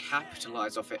able to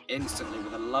capitalize off it instantly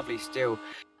with a lovely steal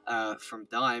from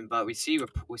Dime. But we're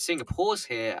seeing a pause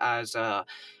here as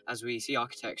we see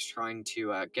Architects trying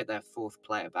to get their 4th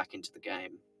player back into the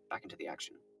game, back into the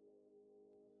action.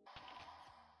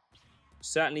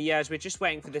 Certainly, yeah, as we're just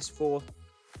waiting for this 4th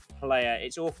player.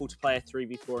 It's awful to play a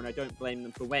 3v4, and I don't blame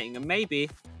them for waiting. And maybe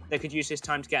they could use this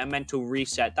time to get a mental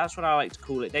reset. That's what I like to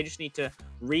call it. They just need to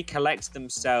recollect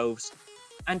themselves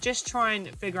and just try and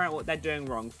figure out what they're doing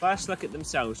wrong. First, look at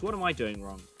themselves. What am I doing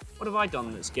wrong? What have I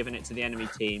done that's given it to the enemy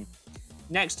team?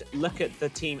 Next, look at the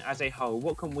team as a whole.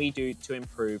 What can we do to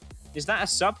improve? Is that a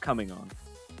sub coming on?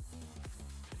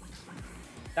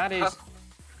 That is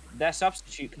their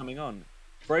substitute coming on.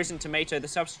 Frozen Tomato, the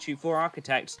substitute for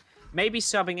Architects, maybe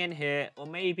subbing in here, or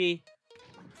maybe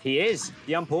he is.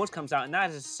 The unpause comes out, and that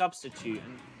is a substitute.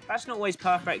 And that's not always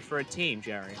perfect for a team,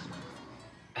 Jerry.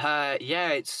 Yeah,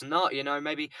 it's not, you know,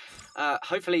 maybe,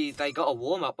 hopefully they got a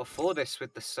warm-up before this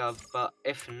with the sub, but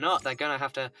if not, they're going to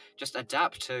have to just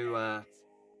adapt to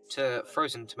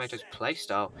Frozen Tomato's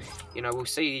playstyle. You know, we'll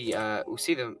see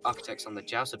the Architects on the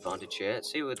Joust advantage here,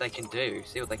 see what they can do,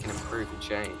 see what they can improve and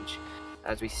change.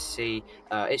 As we see,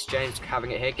 It's James having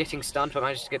it here, getting stunned, but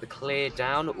manages to get the clear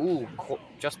down. Ooh,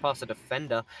 just past the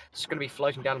defender. It's going to be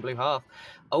floating down the blue half.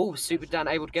 Oh, Super Dan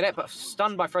able to get it, but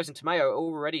stunned by Frozen Tomato,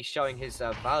 already showing his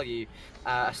value.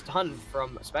 A stun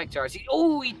from Spectre. As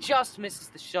he just misses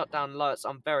the shot down low. It's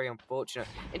very unfortunate.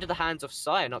 Into the hands of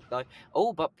Psyonok, though.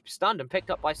 Oh, but stunned and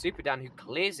picked up by Super Dan, who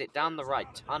clears it down the right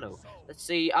tunnel. Let's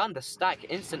see, and the stack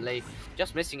instantly,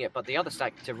 just missing it, but the other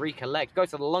stack to recollect.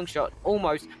 Goes for the long shot,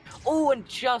 almost. Oh, and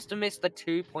just missed the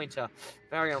 2-pointer.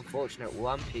 Very unfortunate.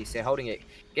 One Piece here, holding it.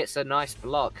 Gets a nice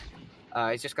block.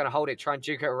 He's just going to hold it, try and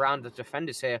juke it around the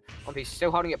defenders here. One Piece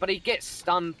still holding it, but he gets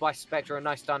stunned by Spectre. A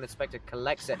nice stun, and Spectre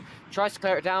collects it. Tries to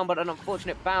clear it down, but an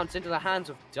unfortunate bounce into the hands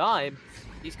of Dime.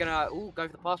 He's going to go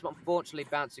for the pass, but unfortunately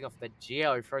bouncing off the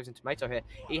Geo. Frozen Tomato here.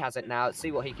 He has it now. Let's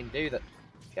see what he can do that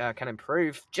can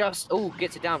improve. Just,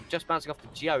 gets it down, just bouncing off the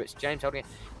Geo. It's James holding it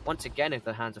once again into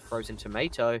the hands of Frozen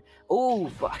Tomato.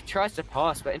 But tries to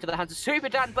pass, but into the hands of Super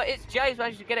Dan, but it's James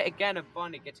managing to get it again and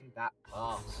finally getting that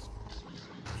pass.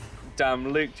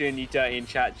 Luke doing you dirty in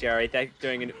chat, Jerry. They're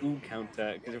doing an ooh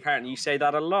counter, because apparently you say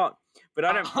that a lot. But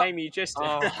I don't blame you, just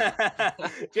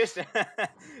just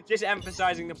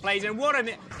emphasizing the plays. And what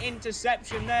an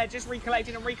interception there, just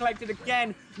recollected and recollected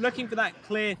again, looking for that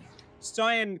clear.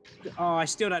 I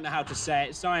still don't know how to say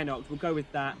it. Psyonok, we'll go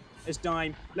with that. As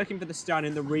Dime looking for the stun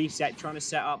in the reset, trying to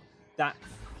set up that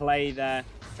play there.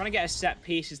 Trying to get a set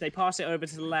piece as they pass it over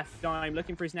to the left. Dime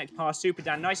looking for his next pass. Super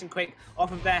Dan, nice and quick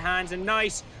off of their hands. A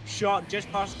nice shot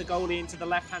just past the goalie into the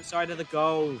left-hand side of the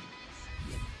goal.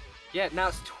 Yeah, now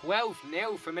it's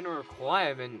 12-0 for minimum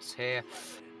requirements here.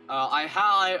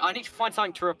 I need to find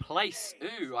something to replace.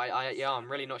 I'm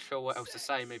really not sure what else to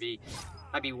say. Maybe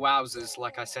wowzers,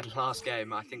 like I said last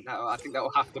game. I think that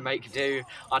will have to make do.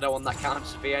 I don't want that counter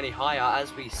to be any higher.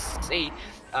 As we see,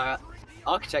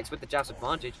 Architects with the Joust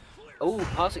advantage.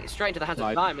 Passing it straight into the hands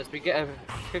of Dime as we get a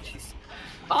 50.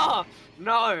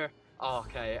 No.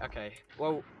 Okay.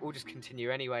 Well, we'll just continue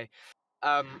anyway.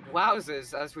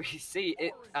 Wowzers, as we see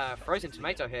it, Frozen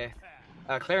Tomato here.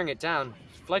 clearing it down,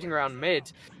 floating around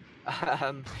mid.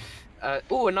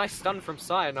 Oh, a nice stun from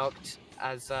Cyanoct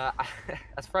as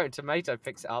as Thrown Tomato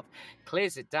picks it up,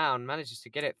 clears it down, manages to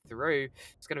get it through.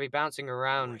 It's going to be bouncing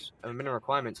around minimum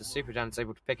requirements as Superdan is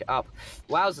able to pick it up.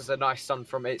 Wowzer's a nice stun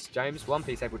from It's James. One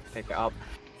Piece able to pick it up.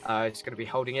 It's going to be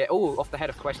holding it. Oh, off the head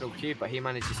of Questionable Cube, but he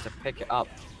manages to pick it up.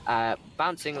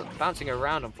 Bouncing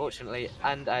around, unfortunately,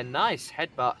 and a nice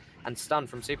headbutt and stun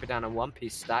from Superdan and One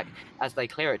Piece stack as they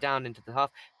clear it down into the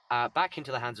half. Back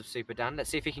into the hands of Superdan. Let's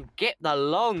see if he can get the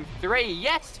long three.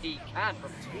 Yes, he can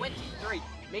from 23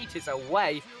 meters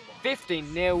away.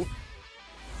 15-0.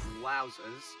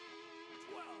 Wowzers.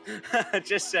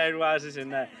 Just said wowzers in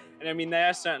there. And I mean, they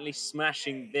are certainly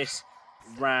smashing this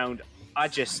round.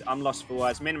 I'm lost for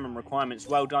words. Minimum requirements,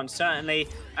 well done. Certainly,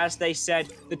 as they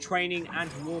said, the training and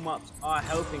warm-ups are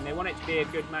helping. They want it to be a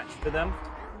good match for them.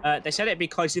 They said it'd be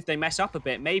close if they mess up a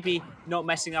bit. Maybe not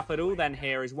messing up at all then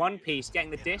here is One Piece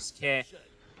getting the disc here.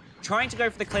 Trying to go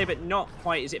for the clear, but not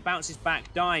quite as it bounces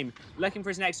back. Dime looking for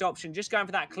his next option, just going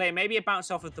for that clear. Maybe a bounce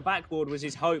off of the backboard was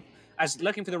his hope. As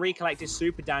looking for the recollect is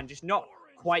Superdan, just not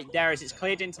quite there as it's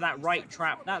cleared into that right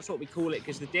trap. That's what we call it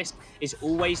because the disc is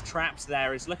always trapped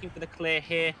there. Is looking for the clear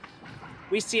here.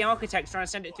 We see Architects trying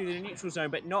to send it through the neutral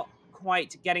zone, but not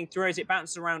quite getting through as it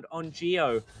bounces around on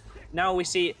Geo. Now we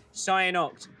see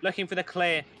Cyanoct looking for the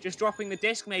clear, just dropping the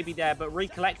disc maybe there, but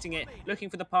recollecting it, looking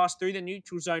for the pass through the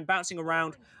neutral zone, bouncing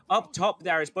around up top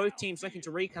there as both teams looking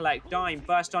to recollect. Dime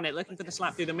burst on it, looking for the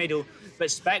slap through the middle,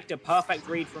 but Spectre, perfect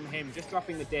read from him, just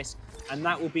dropping the disc, and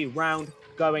that will be round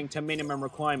going to minimum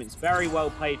requirements. Very well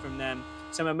played from them.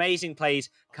 Some amazing plays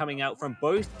coming out from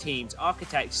both teams.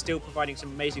 Architects still providing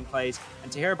some amazing plays,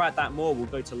 and to hear about that more, we'll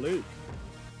go to Luke.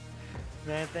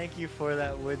 Man, thank you for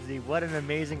that, Woodsy. What an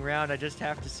amazing round. I just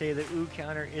have to say the ooh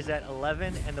counter is at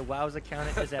 11 and the wowza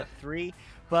counter is at 3.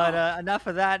 But enough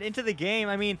of that. Into the game.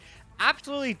 I mean,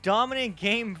 absolutely dominant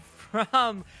game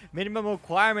from minimum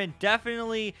requirement.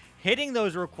 Definitely hitting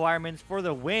those requirements for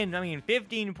the win. I mean,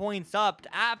 15 points up,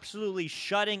 absolutely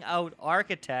shutting out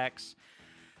Architects.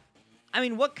 I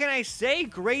mean, what can I say?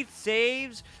 Great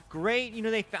saves, great, you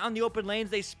know, they found the open lanes,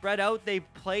 they spread out, they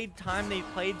played time, they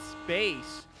played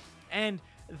space. And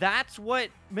that's what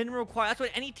minimum require. That's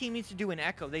what any team needs to do in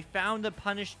Echo. They found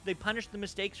they punished the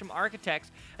mistakes from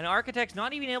Architects, and Architects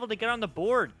not even able to get on the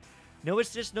board. No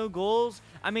assists, no goals.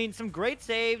 I mean, some great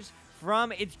saves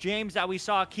from It's James that we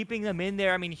saw, keeping them in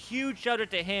there. I mean, huge shout out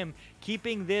to him,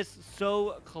 keeping this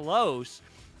so close.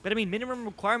 But I mean, minimum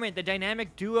requirement, the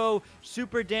dynamic duo,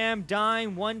 Superdan,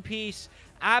 Dime, One Piece,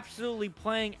 absolutely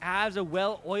playing as a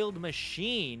well-oiled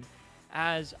machine.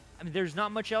 I mean, there's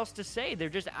not much else to say. They're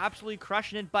just absolutely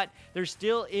crushing it, but there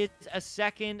still is a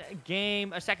second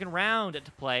game, a second round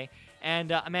to play.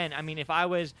 And, man, I mean, if I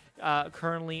was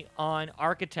currently on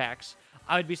Architects,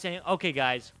 I would be saying, okay,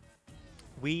 guys,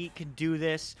 we can do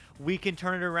this. We can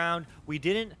turn it around. We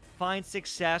didn't find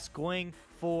success going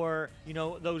for, you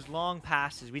know, those long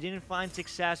passes. We didn't find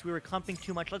success. We were clumping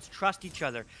too much. Let's trust each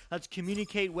other. Let's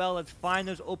communicate well. Let's find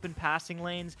those open passing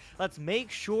lanes. Let's make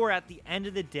sure at the end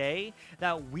of the day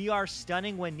that we are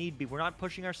stunning when need be. We're not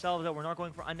pushing ourselves out. We're not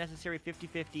going for unnecessary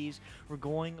 50-50s. We're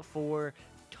going for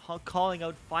calling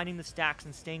out, finding the stacks,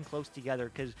 and staying close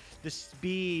together, because the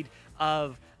speed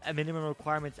of a minimum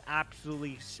requirements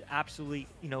absolutely,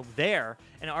 you know, there.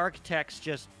 And Architects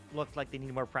just looked like they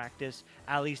need more practice,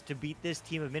 at least to beat this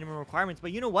team of minimum requirements.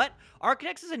 But you know what?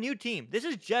 Architects is a new team. This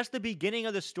is just the beginning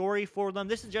of the story for them.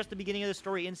 This is just the beginning of the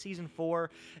story in Season 4.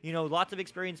 You know, lots of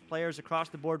experienced players across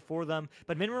the board for them.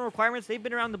 But minimum requirements, they've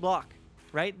been around the block,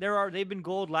 right? They've been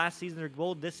gold last season. They're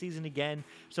gold this season again.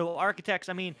 So Architects,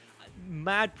 I mean,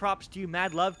 mad props to you,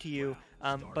 mad love to you.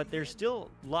 But there's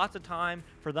still lots of time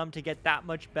for them to get that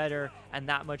much better and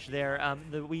that much there.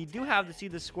 We do have to see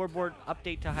the scoreboard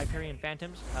update to Hyperion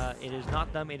Phantoms. It is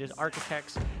not them, it is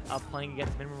Architects playing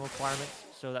against minimum requirements.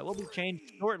 So that will be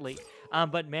changed shortly.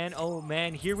 But man, oh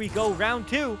man, here we go, round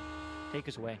 2. Take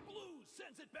us away.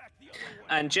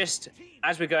 And just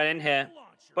as we're going in here,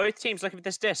 both teams looking for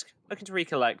this disc, looking to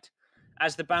recollect.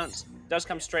 As the bounce does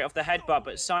come straight off the headbutt,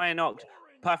 but Cyanoct,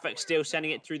 perfect steal, sending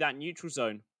it through that neutral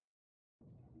zone.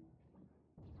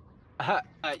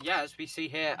 Yeah, as we see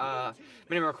here,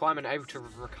 minimum requirement able to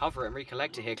recover it and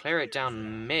recollect it here, clear it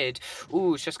down mid.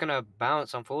 Ooh, it's just gonna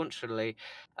bounce, unfortunately,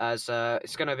 as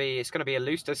it's gonna be a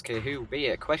loose disc here. Who will be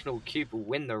it? Questionable Cube will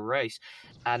win the race,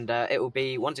 and it will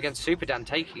be once again Superdan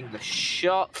taking the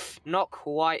shot. Not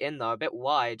quite in though, a bit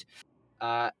wide.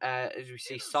 As we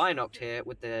see Cyanoct here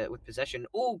with possession.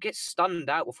 Ooh, gets stunned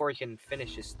out before he can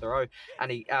finish his throw,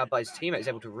 and but his teammate is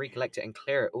able to recollect it and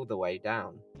clear it all the way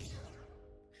down.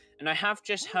 And I have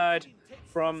just heard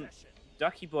from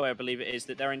Ducky Boy, I believe it is,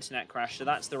 that their internet crashed, so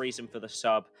that's the reason for the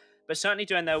sub. But certainly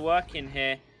doing their work in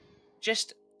here.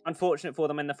 Just unfortunate for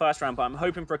them in the first round, but I'm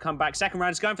hoping for a comeback. Second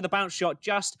round is going for the bounce shot,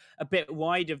 just a bit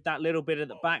wide of that little bit at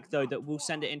the back, though, that will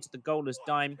send it into the goal as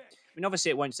Dime. I mean,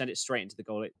 obviously, it won't send it straight into the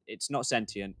goal. It's not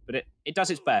sentient, but it does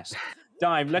its best.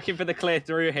 Dime looking for the clear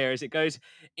through here as it goes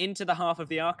into the half of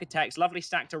the Architects. Lovely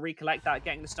stack to recollect that,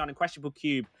 getting the stun and questionable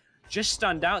cube. Just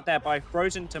stunned out there by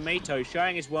Frozen Tomato,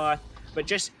 showing his worth, but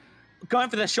just going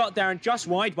for the shot there and just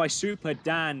wide by Super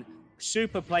Dan.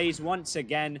 Super plays once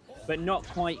again, but not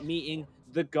quite meeting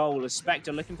the goal. As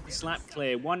Spectre looking for the slap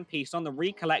clear. One Piece on the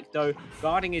recollect, though,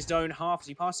 guarding his own half as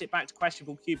he passes it back to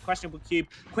Questionable Cube. Questionable Cube,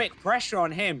 quick pressure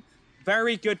on him.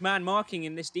 Very good man marking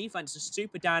in this defense. So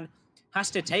Super Dan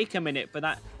has to take a minute for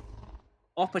that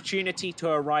opportunity to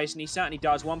arise, and he certainly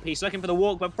does. One Piece looking for the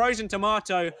walk, but Frozen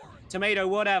Tomato,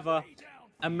 whatever.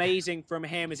 Amazing from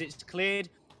him as it's cleared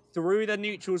through the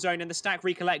neutral zone and the stack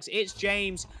recollects. It's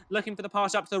James looking for the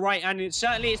pass up to the right, and it's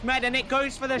Med, and it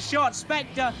goes for the shot.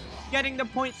 Spectre getting the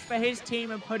points for his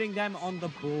team and putting them on the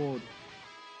board.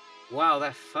 Wow,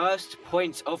 their first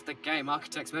points of the game.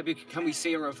 Architects, maybe can we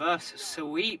see a reverse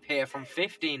sweep here from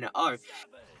 15-0?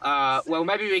 Well,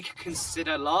 maybe we could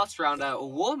consider last round a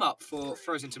warm-up for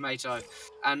Frozen Tomato,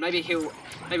 and maybe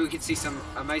we could see some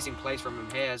amazing plays from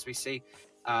him here as we see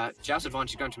Joust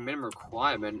advantage going to minimum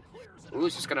requirement. Ooh,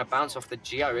 it's just going to bounce off the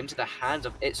Geo into the hands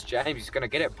of It's James. He's going to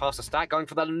get it past the stack, going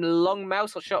for the long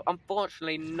mouse shot.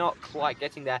 Unfortunately, not quite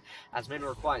getting there as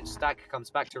minimum requirement. Stack comes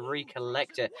back to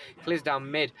recollect it. Clears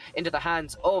down mid into the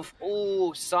hands of,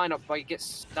 sign up, but he gets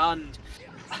stunned.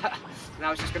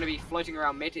 Now it's just going to be floating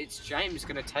around mid. It's James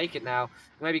going to take it now.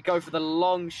 Maybe go for the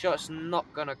long shot. It's not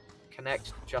going to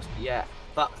connect just yet.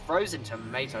 But Frozen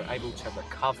Tomato able to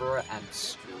recover it and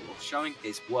score, showing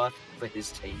his worth for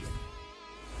his team.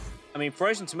 I mean,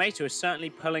 Frozen Tomato is certainly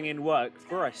pulling in work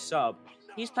for a sub.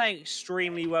 He's playing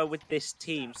extremely well with this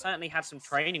team. Certainly had some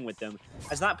training with them,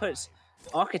 as that puts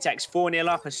Architects 4-0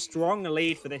 up, a strong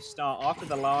lead for this start after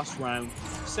the last round.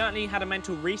 Certainly had a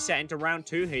mental reset into round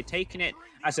 2 here, taking it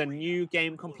as a new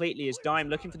game completely as Dime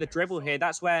looking for the dribble here.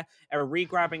 That's where a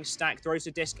re-grabbing stack throws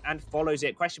the disc and follows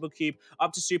it. Questionable Cube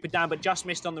up to Super Dan, but just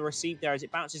missed on the receive there as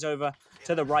it bounces over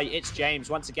to the right. It's James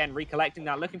once again recollecting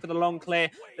that, looking for the long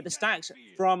clear, but the stacks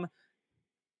from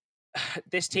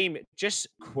this team just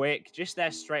quick, just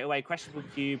there straight away. Questionable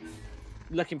Cube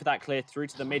looking for that clear through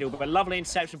to the middle, but a lovely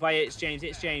interception by It's James.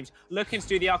 It's James looking to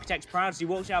do the Architects proud as he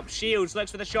walks up. Shields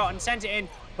looks for the shot and sends it in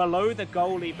below the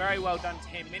goalie. Very well done to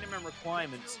him. Minimum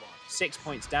requirements, 6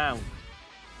 points down.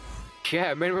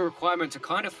 Yeah, minimum requirements are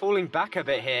kind of falling back a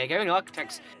bit here, giving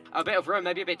Architects a bit of room,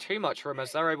 maybe a bit too much room,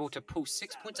 as they're able to pull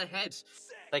 6 points ahead.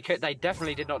 They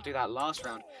definitely did not do that last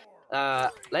round.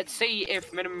 Let's see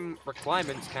if minimum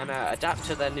requirements can adapt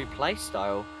to their new play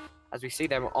style, as we see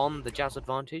them on the Jazz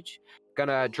advantage.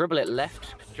 Gonna dribble it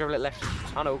left into the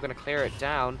tunnel, gonna clear it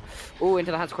down. Oh, into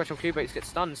the hands of Questionable Cube, but gets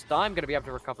stunned. Dime gonna be able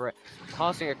to recover it,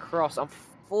 passing across.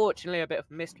 Unfortunately, a bit of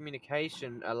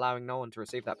miscommunication, allowing no one to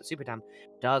receive that, but Super Dan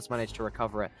does manage to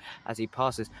recover it as he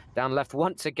passes down left.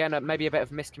 Once again, maybe a bit of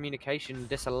miscommunication,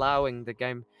 disallowing the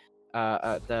game,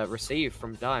 the receive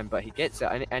from Dime, but he gets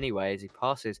it anyway as he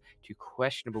passes to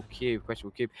Questionable Cube.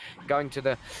 Questionable Cube going to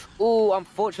the,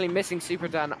 unfortunately missing Super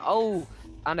Dan.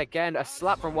 And again, a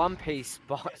slap from One Piece,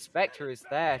 but Spectre is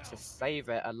there to save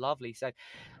it. A lovely save.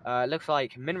 Looks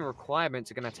like minimum requirements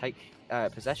are going to take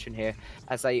possession here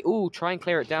as they try and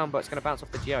clear it down, but it's going to bounce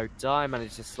off the Geo. Dime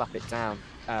manages to slap it down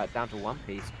to One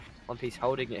Piece. One Piece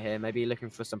holding it here, maybe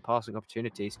looking for some passing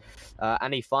opportunities,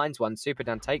 and he finds one. Super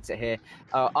Dan takes it here,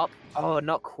 up,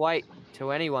 not quite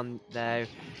to anyone there,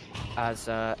 as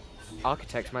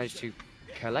Architects managed to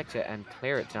collect it and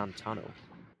clear it down tunnel.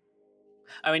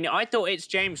 I mean, I thought It's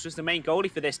James was the main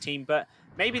goalie for this team, but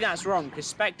maybe that's wrong, because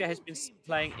Spectre has been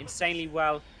playing insanely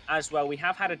well as well. We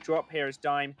have had a drop here as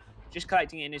Dime just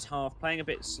collecting it in his half, playing a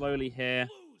bit slowly here.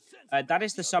 That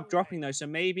is the sub dropping, though, so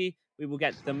maybe we will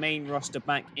get the main roster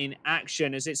back in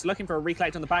action as it's looking for a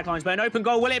recollect on the backlines, but an open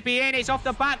goal, will it be in? It's off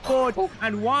the backboard,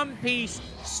 and One Piece,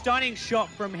 stunning shot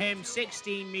from him,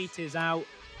 16 meters out.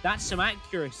 That's some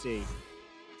accuracy.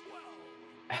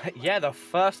 Yeah, the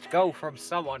first goal from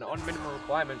someone on minimum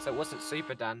requirements that wasn't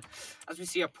Super Dan. As we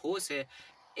see a pause here,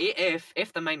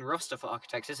 if the main roster for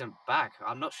Architects isn't back,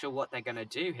 I'm not sure what they're going to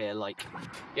do here. Like,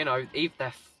 you know,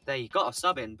 they got a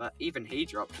sub in, but even he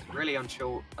dropped. Really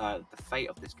unsure the fate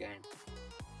of this game.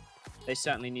 They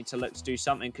certainly need to look to do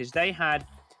something because they had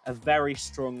a very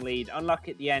strong lead.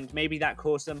 Unlucky at the end. Maybe that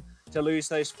caused them to lose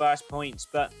those first points,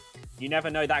 but you never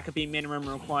know. That could be minimum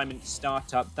requirement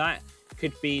startup. That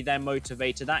could be their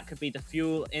motivator. That could be the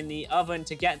fuel in the oven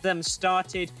to get them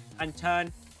started and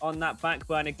turn on that back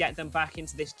burner, get them back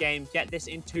into this game, get this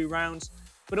in 2 rounds.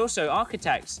 But also,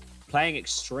 Architects playing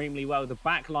extremely well. The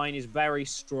back line is very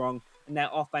strong, and their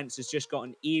offense has just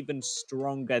gotten even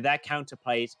stronger. Their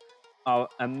counterplays are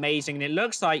amazing. And it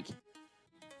looks like,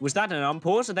 was that an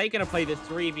unpause? Are they going to play the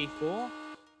 3v4?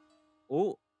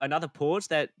 Oh, another pause.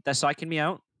 They're psyching me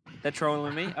out. They're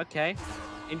trolling me. Okay.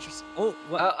 Interesting. Oh,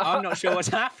 well, I'm not sure what's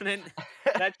happening.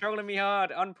 They're trolling me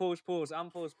hard. Unpause, pause,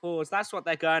 unpause, pause. That's what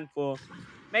they're going for.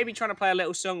 Maybe trying to play a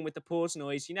little song with the pause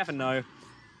noise. You never know.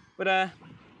 But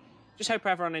just hope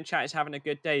everyone in chat is having a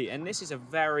good day. And this is a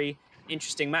very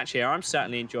interesting match here. I'm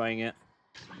certainly enjoying it.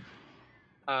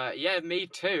 Yeah, me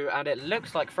too. And it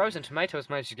looks like Frozen Tomatoes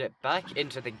managed to get back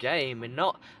into the game and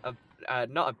not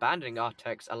abandoning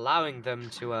Artex, allowing them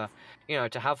to,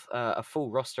 to have a full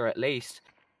roster at least.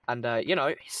 And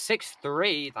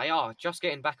 6-3, they are just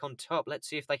getting back on top. Let's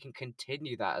see if they can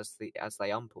continue that as they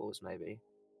unpause, maybe.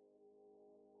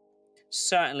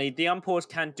 Certainly, the unpause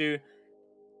can do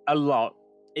a lot.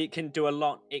 It can do a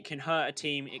lot. It can hurt a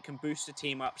team. It can boost a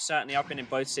team up. Certainly, I've been in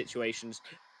both situations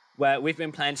where we've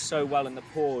been playing so well in the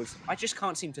pause, I just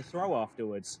can't seem to throw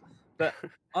afterwards. But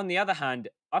on the other hand,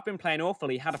 I've been playing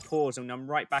awfully, had a pause, and I'm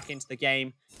right back into the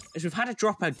game. As we've had a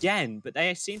drop again, but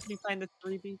they seem to be playing the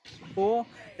 3v4.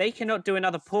 They cannot do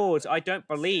another pause, I don't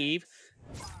believe.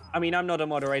 I mean, I'm not a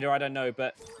moderator, I don't know,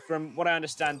 but from what I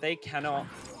understand, they cannot.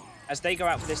 As they go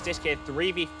out for this disc here,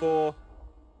 3v4.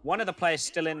 One of the players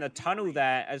still in the tunnel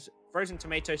there, as Frozen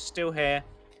Tomatoes still here.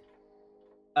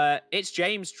 It's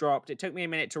James dropped. It took me a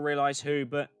minute to realize who,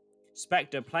 but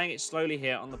Spectre playing it slowly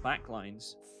here on the back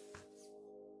lines.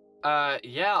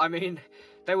 Yeah, I mean,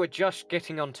 they were just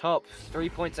getting on top, 3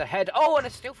 points ahead. Oh, and a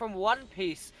steal from One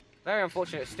Piece. Very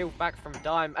unfortunate, steal back from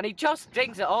Dime, and he just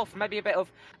dings it off. Maybe a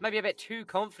bit too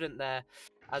confident there.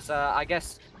 As I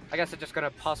guess they're just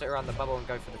gonna pass it around the bubble and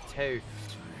go for the 2.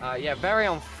 Yeah, very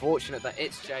unfortunate that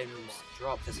It's James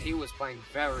dropped, as he was playing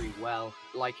very well.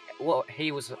 Like,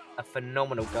 he was a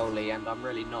phenomenal goalie, and I'm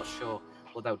really not sure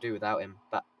what they'll do without him.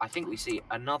 But I think we see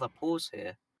another pause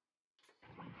here.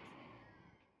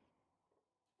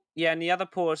 Yeah, and the other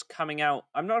pause coming out.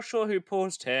 I'm not sure who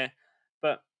paused here,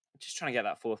 but just trying to get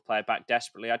that 4th player back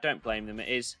desperately. I don't blame them. It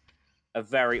is a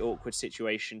very awkward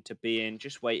situation to be in.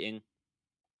 Just waiting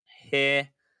here.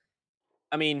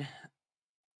 I mean,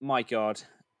 my God,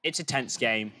 it's a tense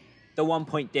game. The 1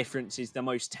 point difference is the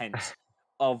most tense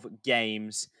of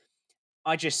games.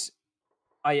 I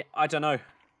don't know.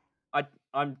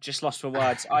 I'm just lost for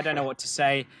words. I don't know what to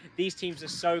say. These teams are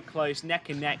so close, neck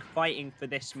and neck, fighting for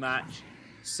this match.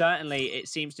 Certainly, it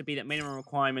seems to be that minimum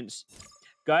requirements,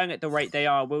 going at the rate they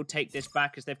are, will take this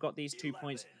back, as they've got these 2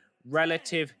 points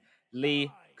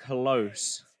relatively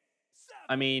close.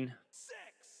 I mean,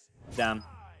 damn.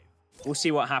 We'll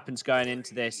see what happens going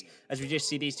into this, as we just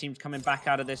see these teams coming back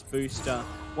out of this booster.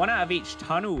 1 out of each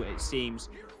tunnel, it seems,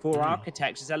 for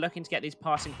Architects, as they're looking to get these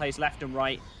passing plays left and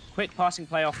right. Quick passing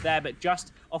play off there, but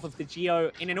just off of the Geo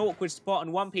in an awkward spot,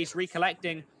 and One Piece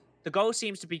recollecting. The goal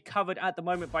seems to be covered at the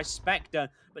moment by Spectre,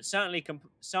 but certainly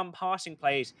some passing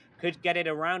plays could get it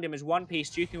around him, as One Piece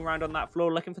duking around on that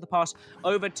floor, looking for the pass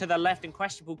over to the left, and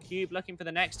Questionable Cube looking for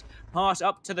the next pass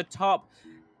up to the top.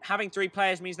 Having 3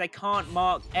 players means they can't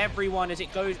mark everyone as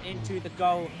it goes into the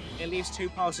goal. It leaves 2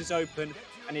 passes open,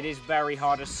 and it is very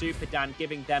hard, as Super Dan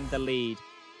giving them the lead.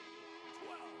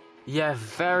 Yeah,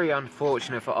 very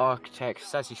unfortunate for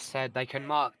Architects. As you said, they can't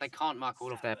mark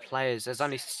all of their players. There's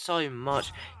only so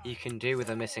much you can do with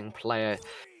a missing player.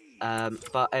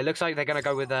 But it looks like they're going to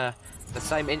go with the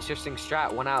same interesting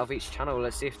strat, 1 out of each channel.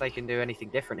 Let's see if they can do anything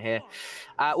different here.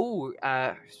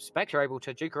 Spectre able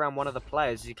to juke around one of the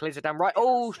players. He clears it down right.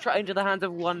 Oh, straight into the hands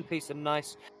of One Piece. A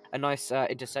nice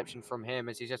interception from him,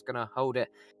 as he's just going to hold it.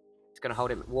 He's going to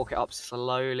hold it, walk it up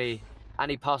slowly. And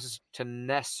he passes to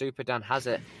Ness. Super Dan has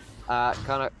it.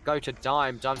 Kind of go to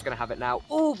Dime. Dime's going to have it now.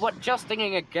 Oh, but just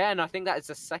dinging again. I think that is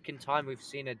the 2nd time we've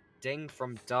seen a ding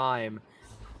from Dime.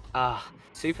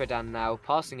 Super Dan now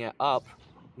passing it up.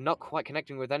 Not quite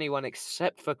connecting with anyone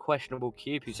except for Questionable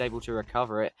Cube, who's able to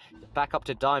recover it. Back up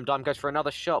to Dime. Dime goes for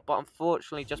another shot, but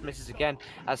unfortunately just misses again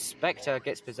as Spectre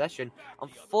gets possession.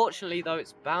 Unfortunately, though,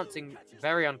 it's bouncing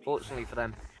very unfortunately for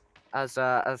them, as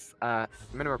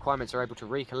minimum requirements are able to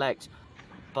recollect.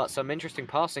 But some interesting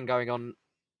passing going on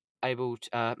able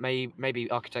to, maybe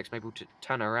Architects able to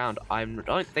turn around. I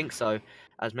don't think so,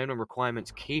 as minimum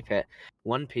requirements keep it.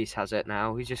 One Piece has it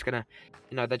now. He's just gonna,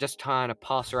 they're just trying to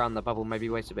pass around the bubble, maybe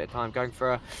waste a bit of time, going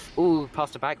for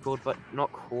past the backboard, but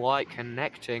not quite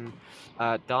connecting.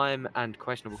 Dime and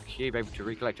Questionable Cube able to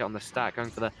recollect it on the stack, going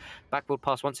for the backboard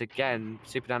pass once again.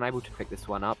 Super Dan able to pick this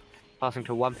one up. Passing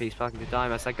to One Piece, passing to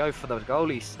Dime as they go for the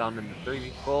goalie stun in the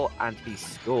 3v4, and he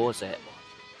scores it.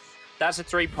 That's a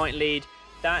 3-point lead.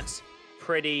 That's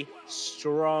pretty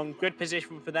strong. Good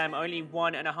position for them. Only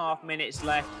 1.5 minutes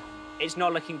left. It's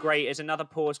not looking great as another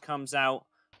pause comes out.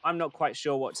 I'm not quite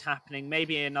sure what's happening.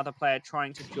 Maybe another player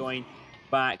trying to join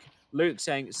back. Luke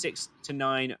saying 6 to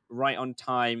 9 right on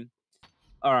time.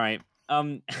 All right.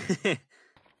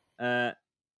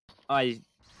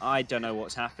 I don't know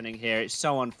what's happening here. It's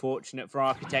so unfortunate for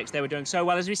Architects. They were doing so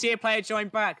well. As we see a player join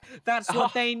back, that's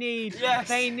what they need. Yes.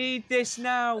 They need this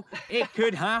now. It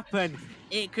could happen.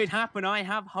 It could happen. I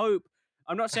have hope.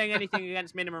 I'm not saying anything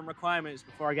against minimum requirements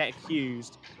before I get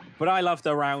accused, but I love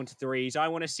the round threes. I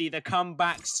want to see the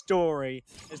comeback story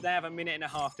as they have 1.5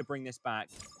 minutes to bring this back.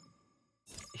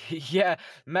 Yeah,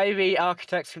 maybe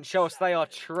Architects can show us they are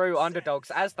true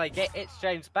underdogs. As they get It's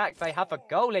James back, they have a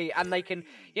goalie, and they can,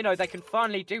 they can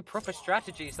finally do proper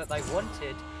strategies that they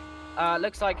wanted.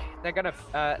 Looks like they're gonna.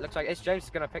 Looks like It's James is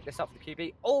gonna pick this up for the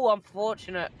QB. Oh,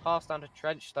 unfortunate pass down to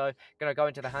Trench though. Gonna go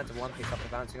into the hands of One Piece after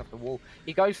bouncing off the wall.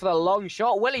 He goes for the long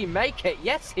shot. Will he make it?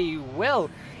 Yes, he will.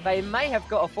 They may have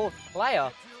got a fourth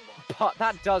player, but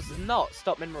that does not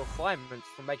stop minimum requirements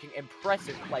from making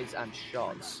impressive plays and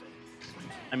shots.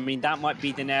 I mean, that might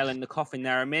be the nail in the coffin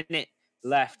there. 1 minute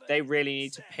left. They really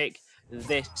need to pick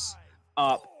this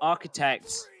up.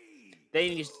 Architects, they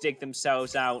need to dig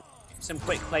themselves out. Some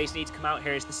quick plays need to come out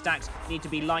here as the stacks need to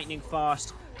be lightning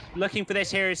fast. Looking for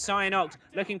this here is Cyanoct,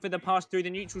 looking for the pass through the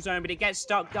neutral zone, but it gets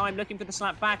stuck. Dime looking for the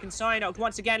slap back, and Cyanoct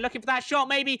once again looking for that shot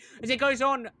maybe as it goes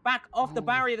on back off the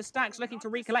barrier. The stacks looking to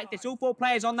recollect this. All 4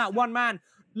 players on that one man.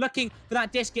 Looking for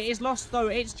that disc. It is lost though.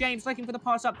 It's James looking for the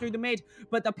pass up through the mid,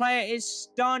 but the player is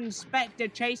stunned. Spectre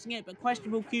chasing it, but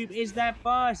Questionable Cube is there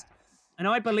first. And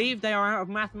I believe they are out of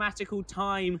mathematical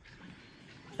time.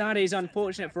 That is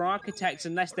unfortunate for Architects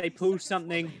unless they pull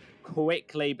something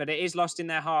quickly, but it is lost in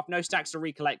their half. No stacks to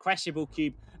recollect. Questionable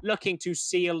Cube looking to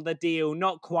seal the deal.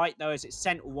 Not quite though, as it's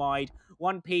sent wide.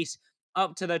 One Piece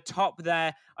up to the top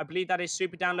there. I believe that is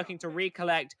Super Down looking to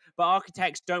recollect, but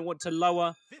Architects don't want to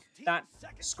lower that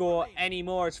score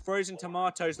anymore. As Frozen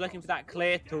Tomatoes looking for that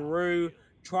clear through,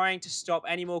 trying to stop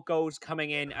any more goals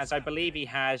coming in, as I believe he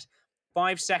has.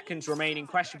 5 seconds remaining.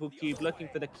 Questionable Cube looking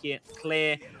for the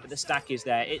clear, but the stack is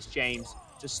there. It's James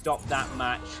to stop that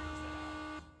match.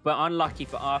 But unlucky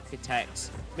for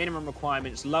Architects. Minimum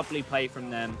requirements, lovely play from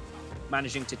them,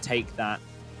 managing to take that.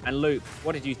 And Luke,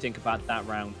 what did you think about that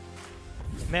round?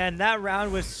 Man, that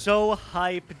round was so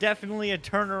hype. Definitely a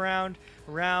turnaround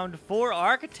round for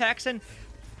Architects, and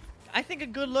I think a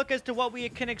good look as to what we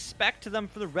can expect to them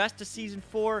for the rest of Season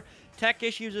 4. Tech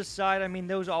issues aside, I mean,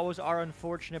 those always are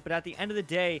unfortunate, but at the end of the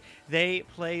day, they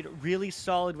played really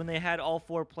solid when they had all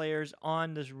 4 players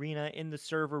on this arena in the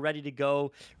server, ready to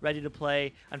go, ready to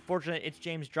play. Unfortunately, It's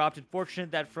James dropped.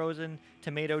 Unfortunate that Frozen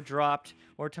Tomato dropped,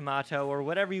 or Tomato, or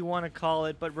whatever you want to call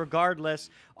it, but regardless,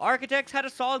 Architects had a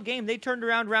solid game. They turned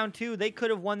around round 2. They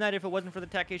could have won that if it wasn't for the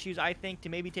tech issues, I think, to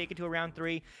maybe take it to a round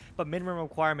 3, but minimum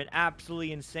requirement,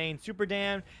 absolutely insane. Super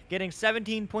Dan getting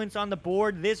 17 points on the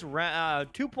board this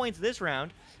round, 2 points this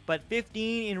round, but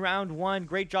 15 in round 1.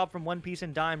 Great job from One Piece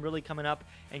and Dime really coming up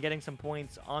and getting some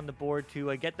points on the board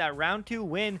to get that round 2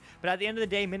 win. But at the end of the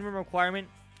day, minimum requirement,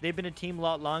 they've been a team a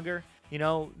lot longer.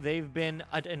 They've been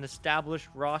an established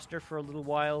roster for a little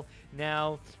while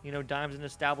now. Dime's an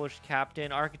established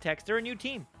captain. Architects, they're a new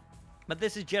team. But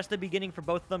this is just the beginning for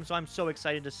both of them, so I'm so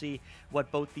excited to see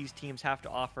what both these teams have to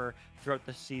offer throughout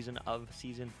the season of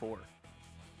Season 4.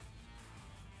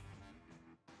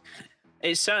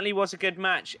 It certainly was a good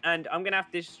match, and I'm going to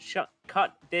have to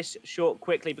cut this short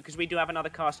quickly because we do have another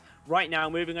cast right now.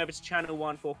 Moving over to Channel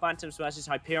 1 for Phantoms versus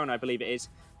Hyperion, I believe it is.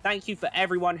 Thank you for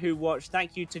everyone who watched.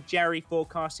 Thank you to Jerry for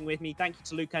casting with me. Thank you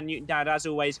to Luke and Newton Dad, as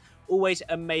always. Always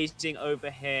amazing over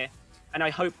here. And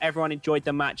I hope everyone enjoyed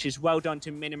the matches. Well done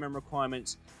to minimum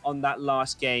requirements on that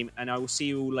last game, and I will see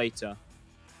you all later.